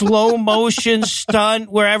ridiculous slow motion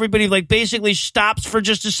stunt where everybody like basically stops for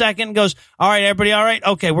just a second and goes, all right, everybody. All right.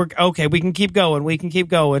 Okay. We can keep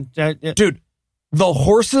going. Dude, the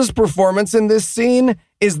horse's performance in this scene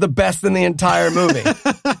is the best in the entire movie.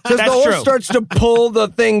 Because the horse starts to pull the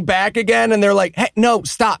thing back again and they're like, hey, no,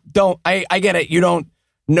 stop. Don't. I get it. You don't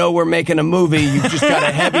know we're making a movie. You've just got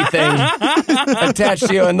a heavy thing attached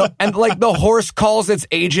to you. And like the horse calls its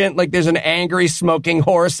agent, like there's an angry smoking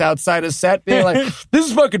horse outside a set being like, this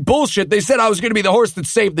is fucking bullshit. They said I was going to be the horse that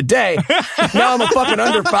saved the day. Now I'm a fucking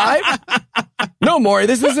under 5. No, Maury,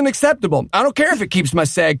 this isn't acceptable. I don't care if it keeps my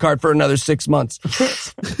SAG card for another 6 months.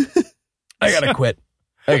 I gotta quit.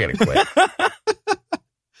 And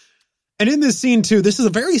in this scene too, this is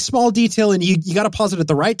a very small detail and you got to pause it at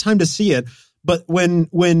the right time to see it. But when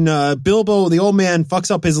Bilbo, the old man,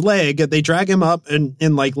 fucks up his leg, they drag him up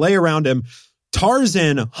and like lay around him.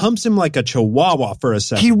 Tarzan humps him like a chihuahua for a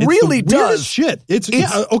second. He really does. Shit. It's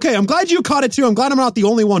okay. I'm glad you caught it too. I'm glad I'm not the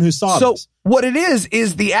only one who saw this. So what it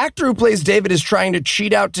is the actor who plays David is trying to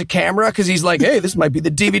cheat out to camera because he's like, hey, this might be the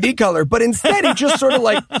DVD color. But instead he just sort of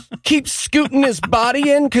like keeps scooting his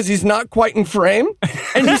body in because he's not quite in frame.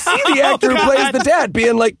 And you see the actor who plays the dad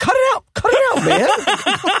being like, cut it out, man.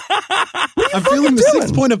 I'm feeling the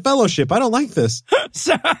 6th point of fellowship. I don't like this.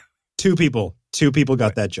 Two people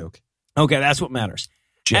got that joke. Okay, that's what matters.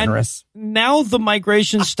 Generous. And now the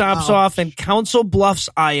migration stops off in Council Bluffs,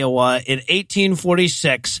 Iowa in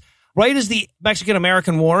 1846, right as the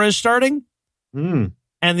Mexican-American War is starting. And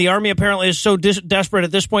the army apparently is so desperate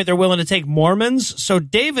at this point, they're willing to take Mormons. So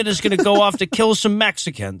David is going to go off to kill some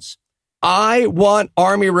Mexicans. I want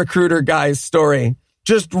Army recruiter guy's story.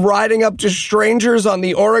 Just riding up to strangers on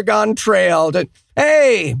the Oregon Trail.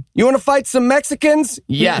 Hey, you want to fight some Mexicans?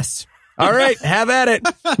 Yes. All right, have at it.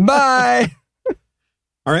 Bye.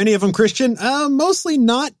 Are any of them Christian? Mostly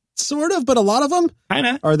not, sort of, but a lot of them.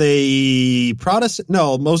 Kinda. Are they Protestant?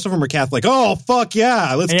 No, most of them are Catholic. Oh, fuck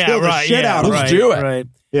yeah. Let's kill the shit out of them. Let's do it. Right.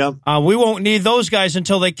 Yeah. We won't need those guys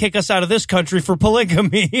until they kick us out of this country for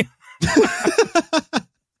polygamy.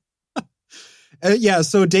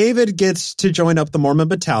 So David gets to join up the Mormon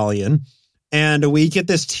battalion. And we get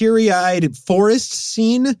this teary-eyed forest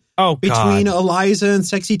scene between Eliza and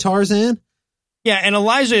sexy Tarzan. Yeah, and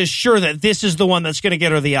Eliza is sure that this is the one that's going to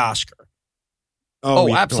get her the Oscar.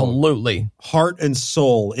 Oh, absolutely. Heart and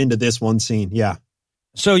soul into this one scene, yeah.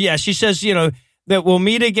 So, yeah, she says, that we'll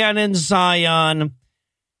meet again in Zion.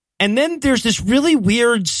 And then there's this really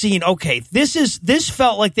weird scene. Okay, this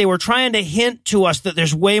felt like they were trying to hint to us that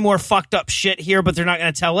there's way more fucked up shit here, but they're not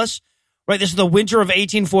going to tell us. Right, this is the winter of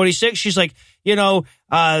 1846. She's like,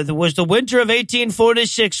 the winter of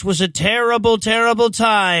 1846 was a terrible, terrible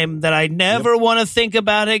time that I never want to think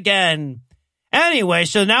about again. Anyway,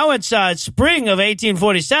 so now it's spring of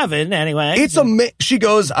 1847. Anyway, She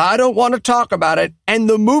goes, I don't want to talk about it, and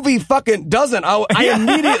the movie fucking doesn't. I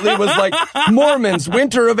immediately was like, Mormons,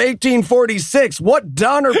 winter of 1846. What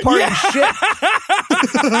Donner Party shit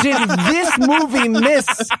did this movie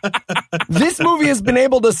miss? This movie has been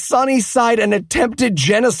able to sunny side an attempted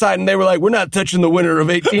genocide, and they were like, we're not touching the winter of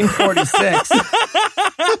 1846.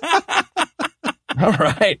 All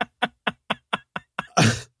right.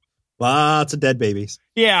 Lots of dead babies.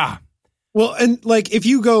 Yeah. Well, and like if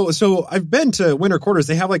you go, so I've been to Winter Quarters.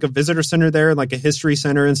 They have like a visitor center there, like a history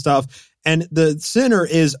center and stuff. And the center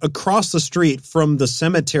is across the street from the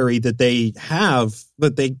cemetery that they have,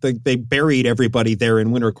 that they buried everybody there in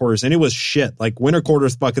Winter Quarters. And it was shit. Like Winter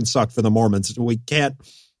Quarters fucking sucked for the Mormons. We can't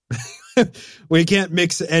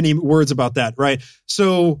mix any words about that, right?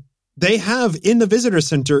 So they have in the visitor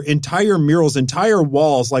center entire murals, entire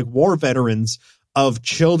walls, like war veterans of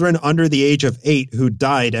children under the age of 8 who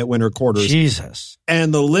died at Winter Quarters. Jesus.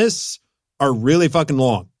 And the lists are really fucking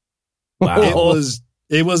long. Wow.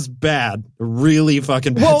 It was bad. Really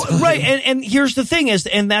fucking bad. Well, time. right. And here's the thing is,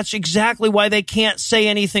 and that's exactly why they can't say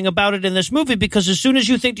anything about it in this movie, because as soon as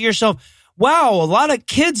you think to yourself, wow, a lot of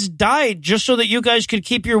kids died just so that you guys could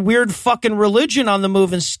keep your weird fucking religion on the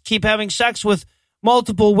move and keep having sex with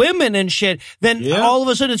multiple women and shit, then all of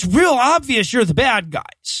a sudden it's real obvious you're the bad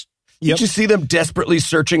guys. Yep. Did you see them desperately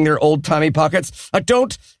searching their old-timey pockets? I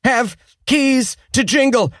don't have keys to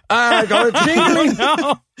jingle. I got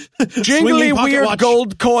a jingly weird watch.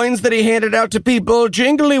 Gold coins that he handed out to people.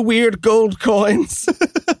 Jingly weird gold coins.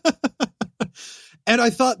 And I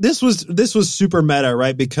thought this was super meta,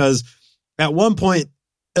 right? Because at one point,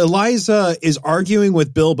 Eliza is arguing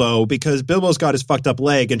with Bilbo because Bilbo's got his fucked up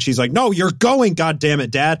leg. And she's like, no, you're going, goddammit,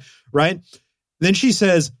 Dad. Right? Then she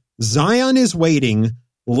says, Zion is waiting.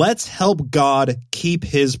 Let's help God keep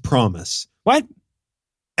his promise. What?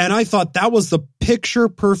 And I thought that was the picture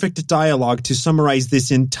perfect dialogue to summarize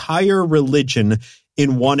this entire religion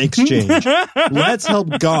in one exchange. Let's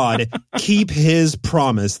help God keep his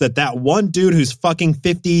promise that one dude who's fucking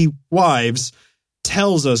 50 wives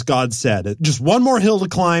tells us God said. Just one more hill to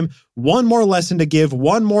climb, one more lesson to give,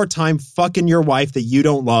 one more time fucking your wife that you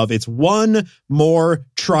don't love. It's one more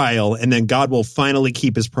trial, and then God will finally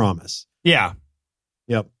keep his promise. Yeah.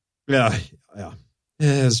 Yep. Yeah.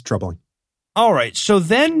 It's troubling. All right. So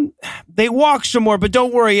then they walk some more, but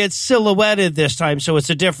don't worry. It's silhouetted this time. So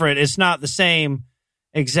it's not the same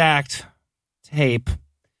exact tape.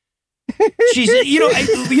 You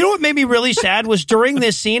know what made me really sad was during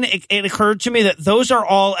this scene, it occurred to me that those are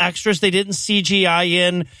all extras. They didn't CGI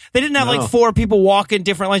in. They didn't have like 4 people walk in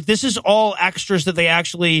different lines. This is all extras that they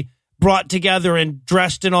actually brought together and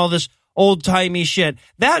dressed in all this old timey shit.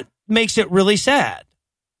 That makes it really sad.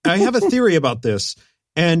 I have a theory about this,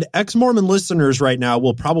 and ex-Mormon listeners right now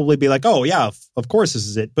will probably be like, oh, yeah, of course this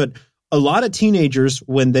is it. But a lot of teenagers,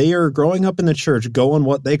 when they are growing up in the church, go on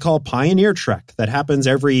what they call Pioneer Trek that happens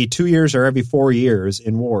every 2 years or every 4 years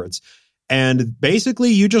in wards. And basically,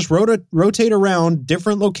 you just rotate around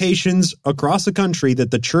different locations across the country that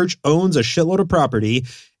the church owns a shitload of property,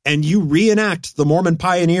 and you reenact the Mormon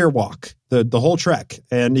Pioneer Walk, the whole trek.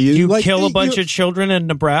 And you kill a bunch of children in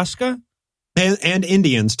Nebraska? And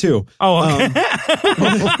Indians too. Oh, okay.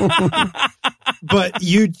 But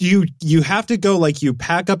you have to go, like, you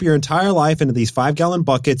pack up your entire life into these 5-gallon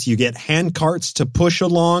buckets. You get hand carts to push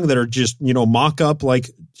along that are just, mock up, like,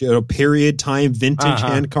 period time vintage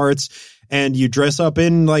hand carts. And you dress up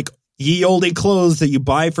in like ye olde clothes that you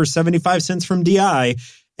buy for 75 cents from DI.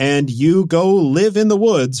 And you go live in the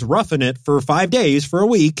woods, roughing it for 5 days, for a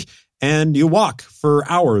week. And you walk for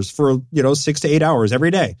hours, for 6 to 8 hours every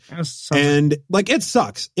day. And like, it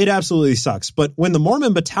sucks. It absolutely sucks. But when the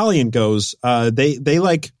Mormon Battalion goes, they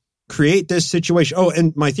like create this situation. Oh,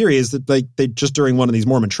 and my theory is that they just during one of these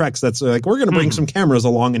Mormon treks, that's like, we're going to bring some cameras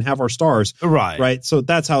along and have our stars. Right. So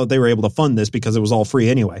that's how they were able to fund this, because it was all free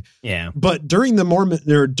anyway. Yeah. But during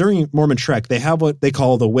Mormon trek, they have what they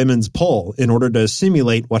call the women's pull in order to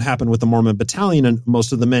simulate what happened with the Mormon Battalion and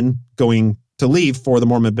most of the men going to leave for the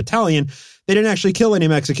Mormon Battalion. They didn't actually kill any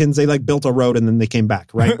Mexicans. They like built a road and then they came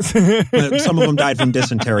back, right? Some of them died from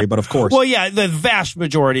dysentery, but of course. Well, yeah, the vast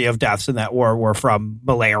majority of deaths in that war were from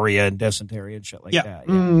malaria and dysentery and shit like that.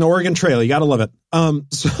 Yeah. Oregon Trail, you got to love it.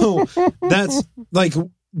 So that's like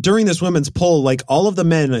during this women's poll, like all of the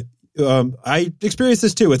men, I experienced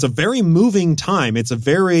this too. It's a very moving time. It's a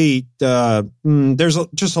very, there's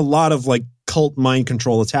just a lot of like cult mind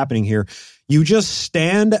control that's happening here. You just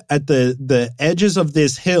stand at the edges of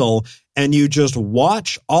this hill and you just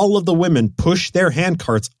watch all of the women push their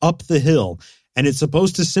handcarts up the hill. And it's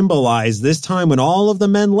supposed to symbolize this time when all of the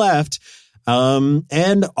men left,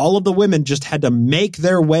 And all of the women just had to make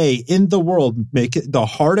their way in the world, make it the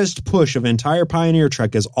hardest push of entire Pioneer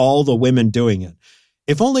Trek is all the women doing it.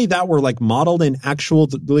 If only that were like modeled in actually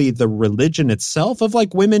the religion itself of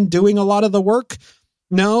like women doing a lot of the work.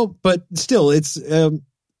 No, but still, it's a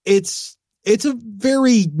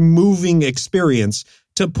very moving experience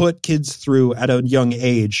to put kids through at a young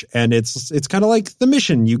age. And it's kind of like the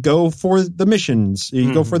mission. You go for the missions.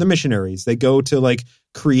 You go for the missionaries. They go to like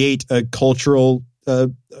create a cultural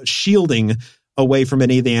shielding away from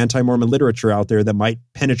any of the anti-Mormon literature out there that might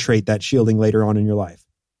penetrate that shielding later on in your life.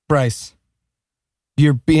 Bryce,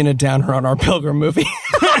 you're being a downer on our Pilgrim movie.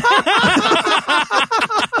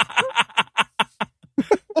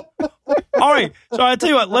 All right, so I'll tell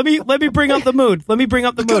you what. Let me bring up the mood. Cut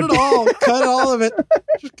it all. Cut all of it.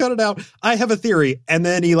 Just cut it out. I have a theory, and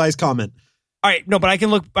then Eli's comment. All right, no, but I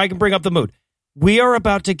can bring up the mood. We are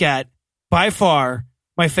about to get, by far,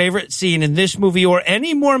 my favorite scene in this movie or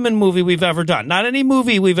any Mormon movie we've ever done. Not any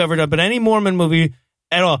movie we've ever done, but any Mormon movie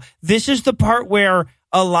at all. This is the part where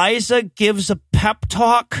Eliza gives a pep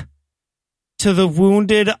talk to the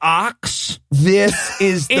wounded ox. This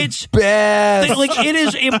is the best. Like, it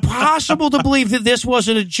is impossible to believe that this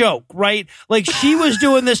wasn't a joke, right? Like, she was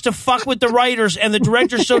doing this to fuck with the writers, and the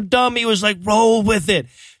director's so dumb, he was like, roll with it.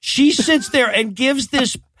 She sits there and gives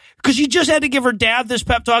this, because she just had to give her dad this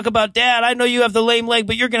pep talk about, Dad, I know you have the lame leg,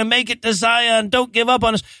 but you're going to make it to Zion. Don't give up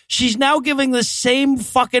on us. She's now giving the same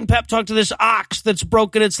fucking pep talk to this ox that's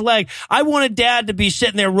broken its leg. I wanted Dad to be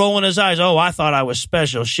sitting there rolling his eyes. Oh, I thought I was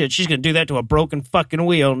special. Shit, she's going to do that to a broken fucking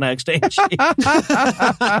wheel next, ain't she?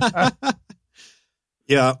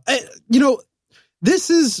 Yeah.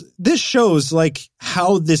 This shows like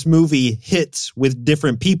how this movie hits with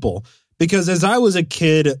different people. Because as I was a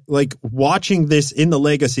kid, like watching this in the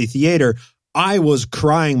Legacy Theater, I was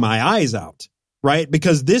crying my eyes out, right?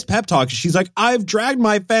 Because this pep talk, she's like, I've dragged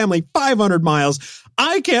my family 500 miles.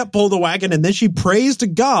 I can't pull the wagon. And then she prays to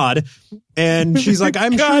God. And she's like,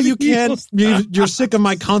 I'm sure you can't. You're sick of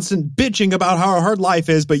my constant bitching about how hard life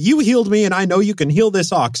is, but you healed me and I know you can heal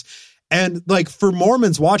this ox. And like for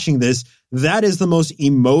Mormons watching this, that is the most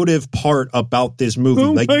emotive part about this movie.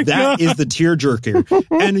 Oh like that God. is the tearjerker.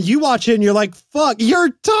 And you watch it and you're like, fuck, you're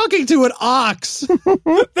talking to an ox.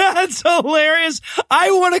 That's hilarious.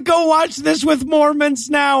 I want to go watch this with Mormons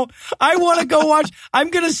now. I want to go watch.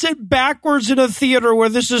 I'm going to sit backwards in a theater where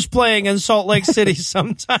this is playing in Salt Lake City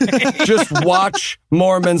sometime. Just watch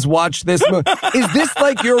Mormons watch this movie. Is this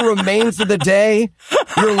like your remains of the day?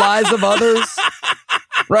 Your lies of others?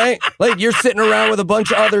 Right? Like you're sitting around with a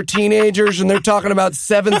bunch of other teenagers and they're talking about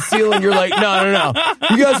Seventh Seal and you're like, no.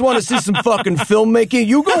 You guys want to see some fucking filmmaking?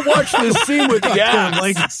 You go watch this scene with the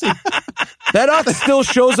ox. That ox still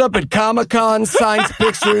shows up at Comic-Con, signs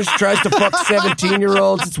pictures, tries to fuck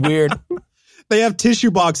 17-year-olds. It's weird. They have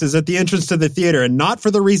tissue boxes at the entrance to the theater, and not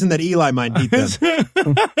for the reason that Eli might need them.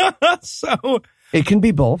 So it can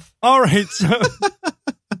be both. All right.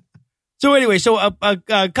 So anyway, so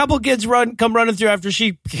a couple kids come running through after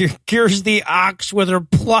she cures the ox with her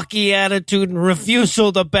plucky attitude and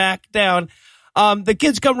refusal to back down. The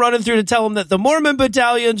kids come running through to tell them that the Mormon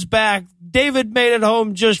battalion's back. David made it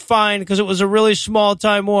home just fine because it was a really small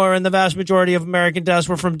time war and the vast majority of American deaths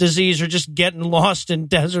were from disease or just getting lost in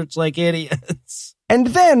deserts like idiots. And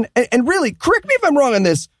then, and really, correct me if I'm wrong on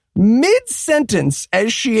this, mid-sentence,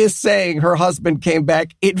 as she is saying her husband came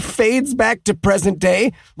back, it fades back to present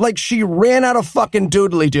day like she ran out of fucking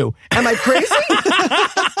doodly-doo. Am I crazy?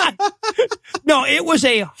 No, it was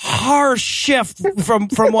a harsh shift from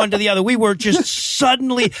one to the other. We were just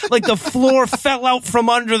suddenly, like the floor fell out from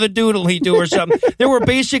under the doodly-doo or something. There were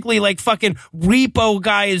basically like fucking repo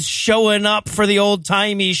guys showing up for the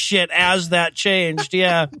old-timey shit as that changed,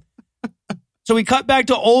 yeah. So we cut back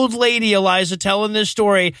to old lady Eliza telling this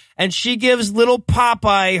story, and she gives little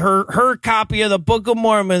Popeye her copy of the Book of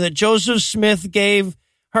Mormon that Joseph Smith gave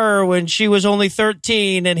her when she was only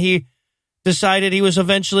 13, and he decided he was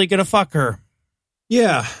eventually going to fuck her.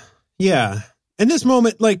 Yeah. In this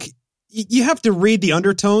moment, like, you have to read the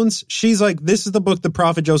undertones. She's like, this is the book the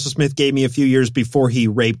prophet Joseph Smith gave me a few years before he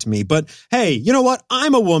raped me. But hey, you know what?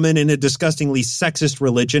 I'm a woman in a disgustingly sexist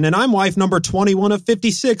religion, and I'm wife number 21 of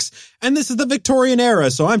 56. And this is the Victorian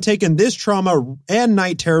era. So I'm taking this trauma and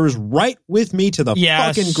night terrors right with me to the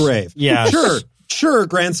fucking grave. Yeah. Sure,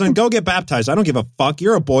 grandson, go get baptized. I don't give a fuck.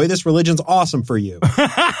 You're a boy. This religion's awesome for you.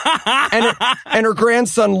 and her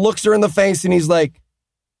grandson looks her in the face and he's like,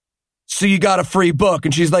 so you got a free book?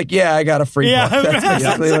 And she's like, yeah, I got a free book. That's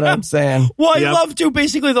basically what I'm saying. Well, I love to,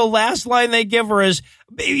 basically the last line they give her is,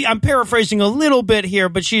 I'm paraphrasing a little bit here,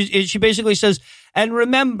 but she basically says, And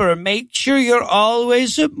remember, make sure you're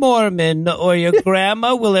always a Mormon or your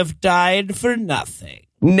grandma will have died for nothing.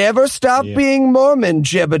 Never stop being Mormon,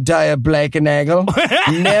 Jebediah Blankenagel.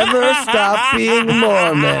 Never stop being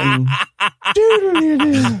Mormon.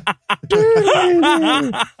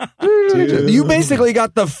 You basically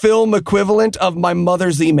got the film equivalent of my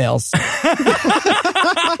mother's emails.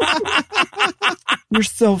 You're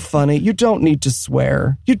so funny. You don't need to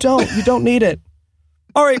swear. You don't need it.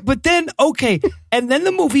 All right, but then, okay, and then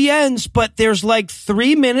the movie ends, but there's like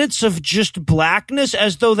 3 minutes of just blackness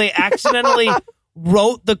as though they accidentally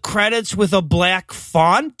wrote the credits with a black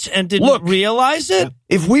font and didn't realize it.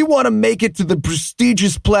 If we want to make it to the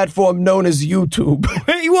prestigious platform known as YouTube.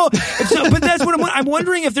 Well, but that's what I'm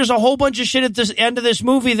wondering if there's a whole bunch of shit at this end of this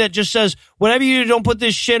movie that just says, whatever you do, don't put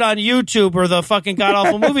this shit on YouTube or the fucking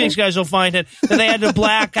god-awful movies guys will find it, that they had to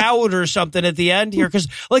black out or something at the end here. Because,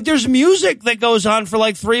 like, there's music that goes on for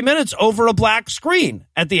like 3 minutes over a black screen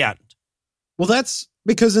at the end. Well, that's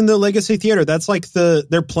because in the Legacy Theater, that's like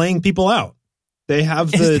they're playing people out. They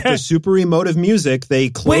have the super emotive music. They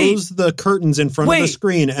close the curtains in front of the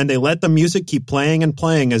screen and they let the music keep playing and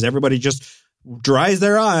playing as everybody just dries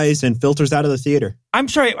their eyes and filters out of the theater. I'm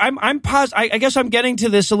sorry. I'm paused. I guess I'm getting to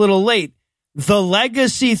this a little late. The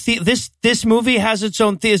Legacy this movie has its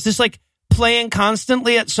own theater. Is this like playing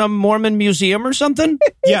constantly at some Mormon museum or something?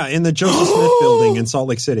 Yeah, in the Joseph Smith building in Salt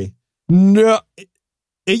Lake City. No.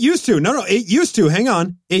 It used to. No, it used to. Hang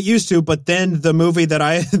on. It used to. But then the movie that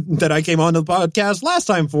I came on the podcast last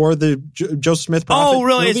time for, the Joseph Smith Prophet. Oh,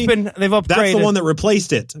 really? Movie, they've upgraded. That's the one that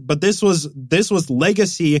replaced it. But this was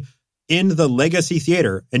Legacy in the Legacy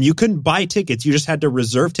Theater. And you couldn't buy tickets. You just had to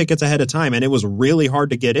reserve tickets ahead of time. And it was really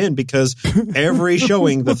hard to get in because every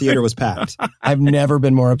showing the theater was packed. I've never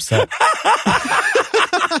been more upset.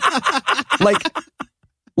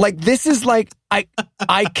 Like this is like, I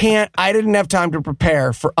didn't have time to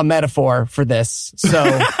prepare for a metaphor for this.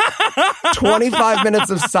 So 25 minutes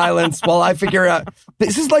of silence while I figure out,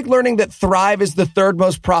 this is like learning that Thrive is the third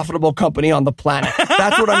most profitable company on the planet.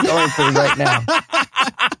 That's what I'm going through right now.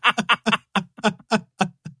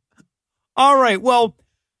 All right. Well,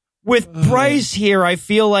 with Bryce here, I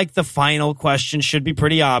feel like the final question should be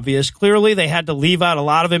pretty obvious. Clearly, they had to leave out a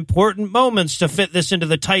lot of important moments to fit this into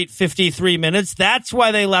the tight 53 minutes. That's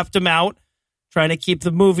why they left him out, trying to keep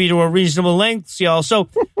the movie to a reasonable length, y'all. So,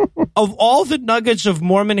 of all the nuggets of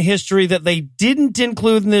Mormon history that they didn't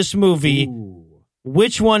include in this movie,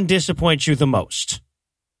 which one disappoints you the most?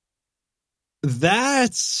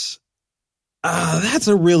 That's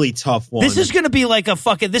a really tough one. This is going to be like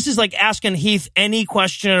this is like asking Heath any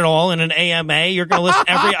question at all in an AMA. You're going to list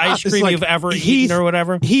every ice cream you've ever eaten or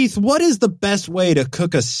whatever. Heath, what is the best way to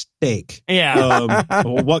cook a steak? Yeah.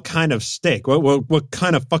 What kind of steak? What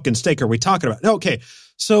kind of fucking steak are we talking about? Okay.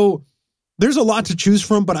 So there's a lot to choose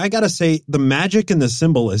from, but I got to say the magic and the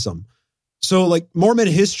symbolism. So like Mormon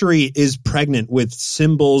history is pregnant with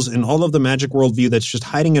symbols and all of the magic worldview that's just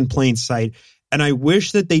hiding in plain sight. And I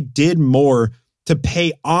wish that they did more to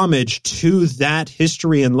pay homage to that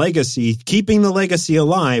history and legacy, keeping the legacy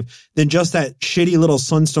alive, than just that shitty little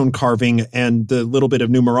sunstone carving and the little bit of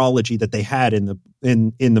numerology that they had in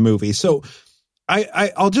the movie. So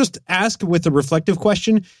I'll just ask with a reflective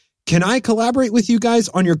question. Can I collaborate with you guys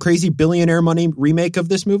on your crazy billionaire money remake of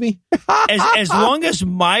this movie? As long as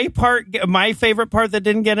my favorite part that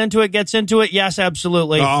didn't get into it gets into it, yes,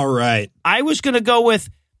 absolutely. All right. I was going to go with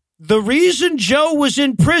the reason Joe was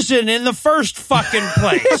in prison in the first fucking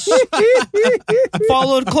place.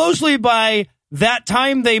 Followed closely by that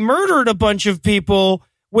time they murdered a bunch of people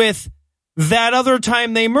with that other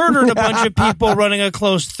time they murdered a bunch of people running a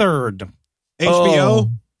close third.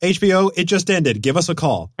 HBO, it just ended. Give us a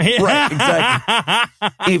call. Right,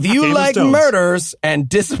 exactly. If you like murders and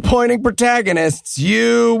disappointing protagonists,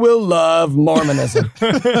 you will love Mormonism.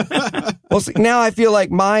 Well, see, now I feel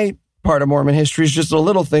like my part of Mormon history is just a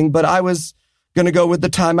little thing, but I was going to go with the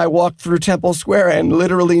time I walked through Temple Square and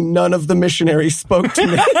literally none of the missionaries spoke to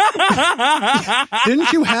me.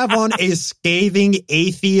 Didn't you have on a scathing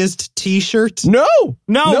atheist t-shirt? No,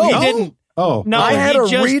 he didn't. Oh, no! I had a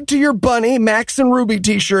Read to Your Bunny, Max and Ruby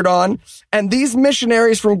t-shirt on, and these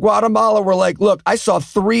missionaries from Guatemala were like, look, I saw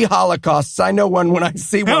 3 Holocausts. I know one when I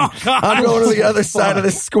see one. I'm going to the other side of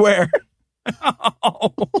the square.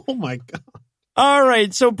 Oh my God. All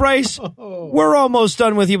right. So, Bryce, we're almost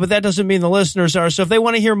done with you, but that doesn't mean the listeners are. So if they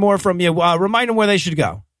want to hear more from you, remind them where they should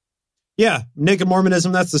go. Yeah. Naked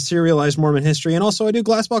Mormonism. That's the serialized Mormon history. And also I do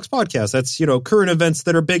Glassbox Podcast. That's, current events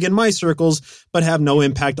that are big in my circles, but have no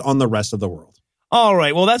impact on the rest of the world. All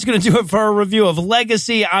right, well, that's going to do it for our review of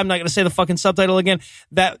Legacy. I'm not going to say the fucking subtitle again.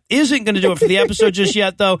 That isn't going to do it for the episode just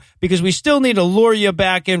yet, though, because we still need to lure you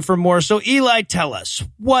back in for more. So, Eli, tell us,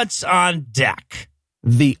 what's on deck?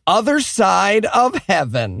 The Other Side of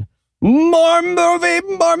Heaven. More movie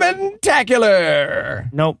Mormon-tacular.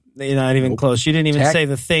 Nope, you're not even close. You didn't even say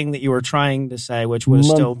the thing that you were trying to say, which would have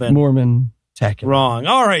still been Mormon. Wrong.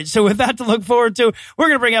 All right. So with that to look forward to, we're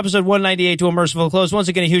going to bring episode 198 to a merciful close. Once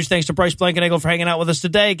again, a huge thanks to Bryce Blankenagel for hanging out with us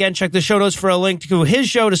today. Again, check the show notes for a link to his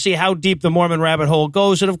show to see how deep the Mormon rabbit hole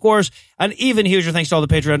goes. And of course, an even huger thanks to all the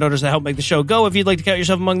Patreon donors that help make the show go. If you'd like to count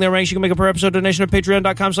yourself among their ranks, you can make a per episode donation at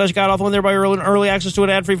patreon.com/godawful and thereby earn early access to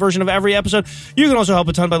an ad-free version of every episode. You can also help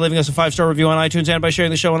a ton by leaving us a 5-star review on iTunes and by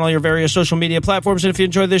sharing the show on all your various social media platforms. And if you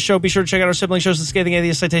enjoyed this show, be sure to check out our sibling shows, The Scathing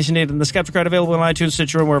Atheist, Citation Needed, and The Skeptocrat, available on iTunes,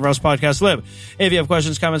 Stitcher, and wherever else podcasts live. If you have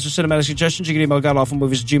questions, comments, or cinematic suggestions, you can email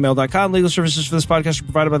godawfulmovies@gmail.com. Legal services for this podcast are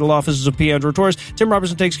provided by the law offices of P. Andrew Torres. Tim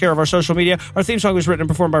Robertson takes care of our social media. Our theme song was written and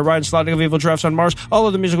performed by Ryan Slotnick of Evil Giraffes on Mars. All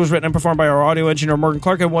of the music was written and performed by our audio engineer, Morgan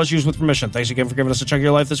Clark, and was used with permission. Thanks again for giving us a chunk of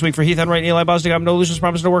your life this week. For Heath Enright and Eli Bosnick, I'm no illusions,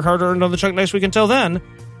 promise to work harder and another chunk next week. Until then,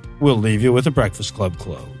 we'll leave you with the Breakfast Club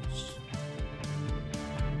close.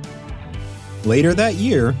 Later that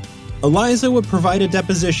year, Eliza would provide a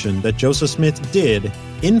deposition that Joseph Smith did,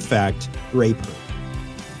 in fact, rape her.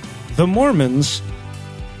 The Mormons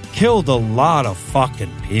killed a lot of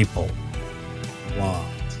fucking people. Wow.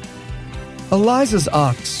 Eliza's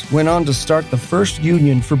ox went on to start the first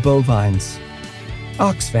union for bovines.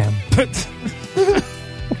 Oxfam.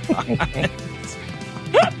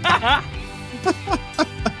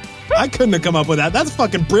 I couldn't have come up with that. That's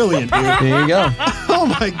fucking brilliant, dude. There you go. Oh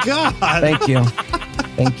my God. Thank you.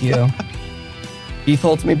 Thank you. Keith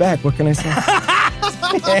holds me back. What can I say?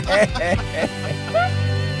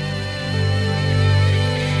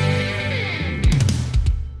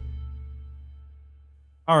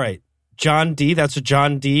 All right. John D. That's a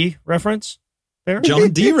John D. reference there?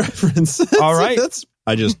 John D. reference. All right.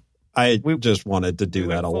 I just wanted to do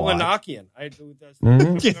that a lot. Enochian. Yeah,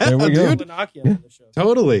 there we go. dude. Enochian on the show.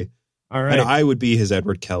 Totally. All right. And I would be his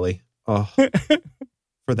Edward Kelly. Oh,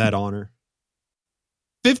 for that honor.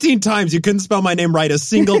 15 times you couldn't spell my name right a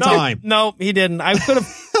single time. No, he didn't. I could have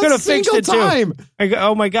fixed it time. too.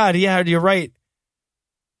 Oh my God. Yeah, you're right.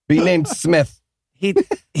 Be named Smith. You'd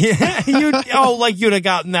have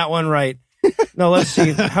gotten that one right. No, let's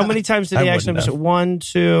see. How many times did he actually miss it? 1,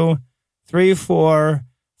 2, 3, 4,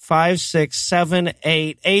 5, 6, 7,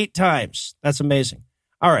 8. 8 times. That's amazing.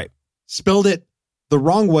 All right. Spelled it the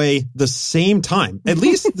wrong way the same time. At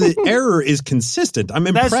least the error is consistent. I'm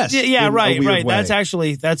impressed. Right. That's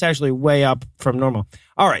actually way up from normal.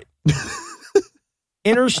 All right.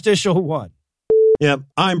 Interstitial 1. Yep,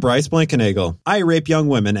 I'm Bryce Blankenagel. I rape young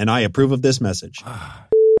women, and I approve of this message.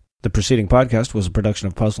 The preceding podcast was a production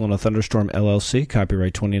of Puzzle and a Thunderstorm, LLC.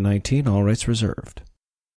 Copyright 2019. All rights reserved.